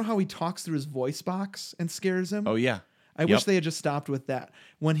you know how he talks through his voice box and scares him? Oh yeah. I wish they had just stopped with that.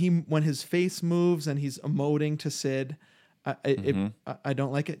 When his face moves and he's emoting to Sid, I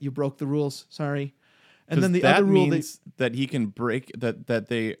don't like it. You broke the rules. Sorry. And then the other rule means that he can break that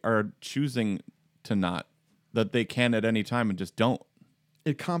they are choosing to not, that they can at any time and just don't.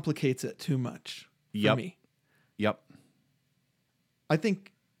 It complicates it too much for me. Yep. I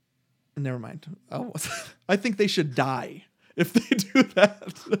think. Never mind. I think they should die if they do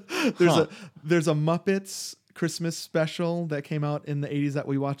that. There's a Muppets Christmas special that came out in the 80s that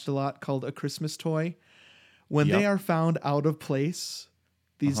we watched a lot called A Christmas Toy. When they are found out of place,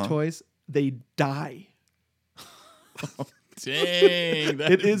 these toys, they die. Dang,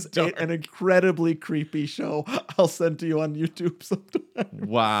 it is an incredibly creepy show. I'll send to you on YouTube sometime.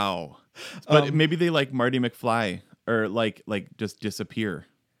 Wow. But maybe they like Marty McFly or like just disappear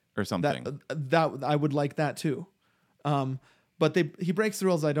or something. That I would like that too. But he breaks the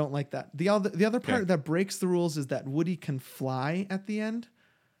rules. I don't like that. The other part that breaks the rules is that Woody can fly at the end.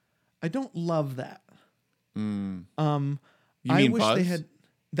 I don't love that. You I mean wish Buzz? they had.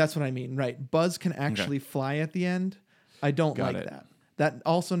 That's what I mean. Right. Buzz can actually fly at the end. I don't like that. That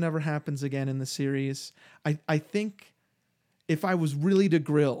also never happens again in the series. I think if I was really to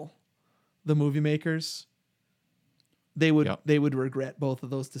grill the movie makers, they would regret both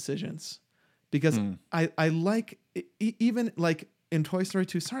of those decisions. Because I like even like in Toy Story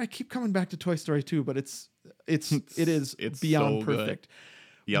 2. Sorry, I keep coming back to Toy Story 2, but it is beyond so perfect.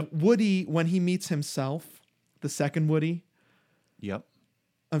 Good. Yep. Woody, when he meets himself, the second Woody. Yep.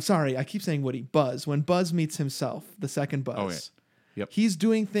 I'm sorry, I keep saying Woody. Buzz. When Buzz meets himself, the second Buzz. Oh, yeah. Yep. He's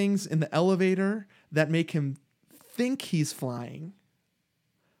doing things in the elevator that make him think he's flying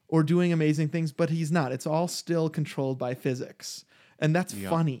or doing amazing things, but he's not. It's all still controlled by physics. And that's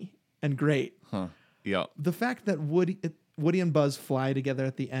funny and great. Huh. Yeah. The fact that Woody and Buzz fly together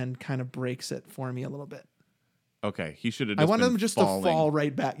at the end kind of breaks it for me a little bit. Okay. He should have I wanted them just to fall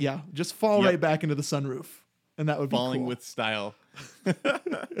right back. Yeah. Just fall right back into the sunroof. And that would be falling cool. with style.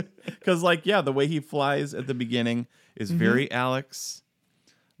 Because the way he flies at the beginning is very Alex.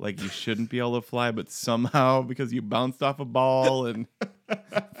 Like you shouldn't be able to fly, but somehow because you bounced off a ball and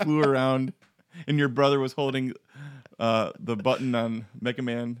flew around, and your brother was holding the button on Mega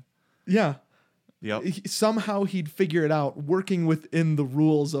Man. Yeah. Yep. Somehow he'd figure it out, working within the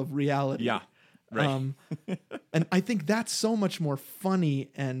rules of reality. Yeah. Right. And I think that's so much more funny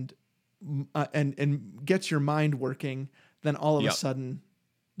and gets your mind working than all of a sudden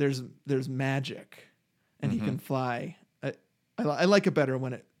there's magic and he can fly. I like it better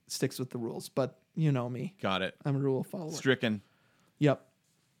when it sticks with the rules, but you know me. Got it. I'm a rule follower. Stricken. Yep.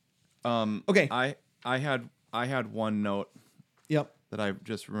 Okay. I had one note. Yep. That I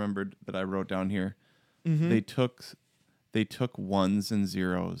just remembered that I wrote down here. Mm-hmm. They took ones and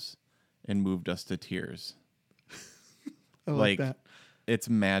zeros and moved us to tears. I like that. It's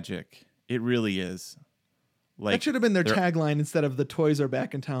magic. It really is. Like that should have been their tagline instead of "the toys are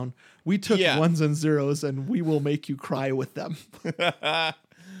back in town." We took ones and zeros and we will make you cry with them.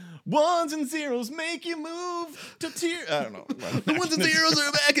 Ones and zeros make you move to tears. I don't know. The ones and zeros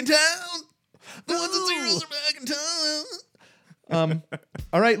are back in town. The ones and zeros are back in town.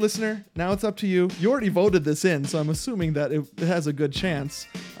 All right, listener. Now it's up to you. You already voted this in, so I'm assuming that it has a good chance.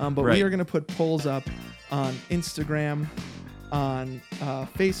 But we are going to put polls up on Instagram, on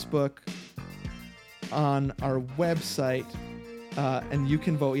Facebook, on our website, and you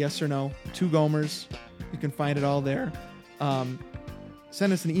can vote yes or no. 2 Gomers. You can find it all there.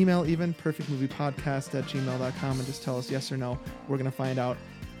 Send us an email, even perfectmoviepodcast@gmail.com, and just tell us yes or no. We're going to find out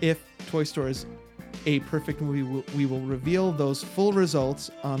if Toy Story is a perfect movie. We will reveal those full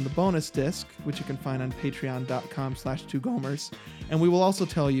results on the bonus disc, which you can find on patreon.com/2gomers. And we will also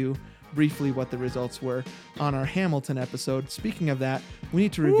tell you briefly what the results were on our Hamilton episode. Speaking of that, we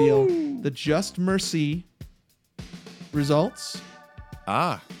need to reveal the Just Mercy results.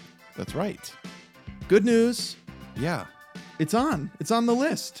 Ah, that's right. Good news. Yeah. It's on the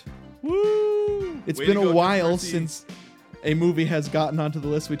list. Woo! It's been a while since a movie has gotten onto the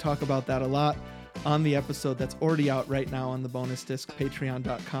list. We talk about that a lot on the episode that's already out right now on the bonus disc,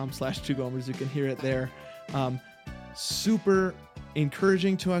 patreon.com/2gomers. You can hear it there. Super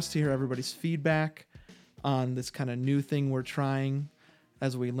encouraging to us to hear everybody's feedback on this kind of new thing we're trying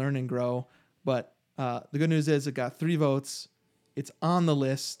as we learn and grow. But The good news is it got 3 votes. It's on the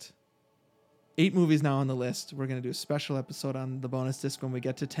list. 8 movies now on the list. We're going to do a special episode on the bonus disc when we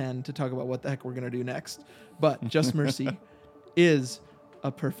get to 10 to talk about what the heck we're going to do next. But Just Mercy is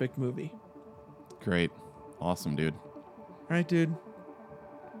a perfect movie. Great. Awesome, dude. All right, dude.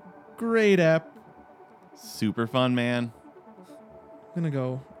 Great app. Super fun, man. I'm going to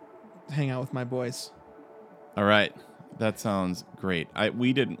go hang out with my boys. All right. That sounds great.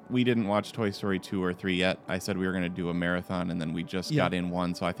 We didn't watch Toy Story 2 or 3 yet. I said we were going to do a marathon, and then we just got in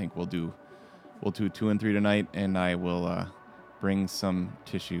one, so I think we'll do 2 and 3 tonight, and I will bring some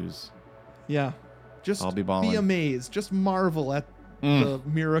tissues. Yeah. Just I'll be balling. Be amazed. Just marvel at the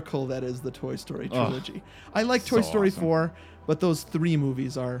miracle that is the Toy Story trilogy. I like Toy Story 4, but those 3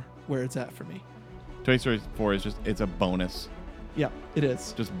 movies are where it's at for me. Toy Story 4 is it's a bonus. Yeah, it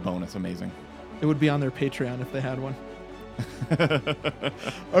is. Just bonus amazing. It would be on their Patreon if they had one.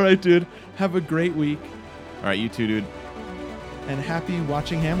 All right, dude. Have a great week. All right, you too, dude. And happy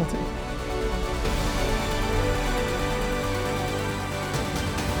watching Hamilton.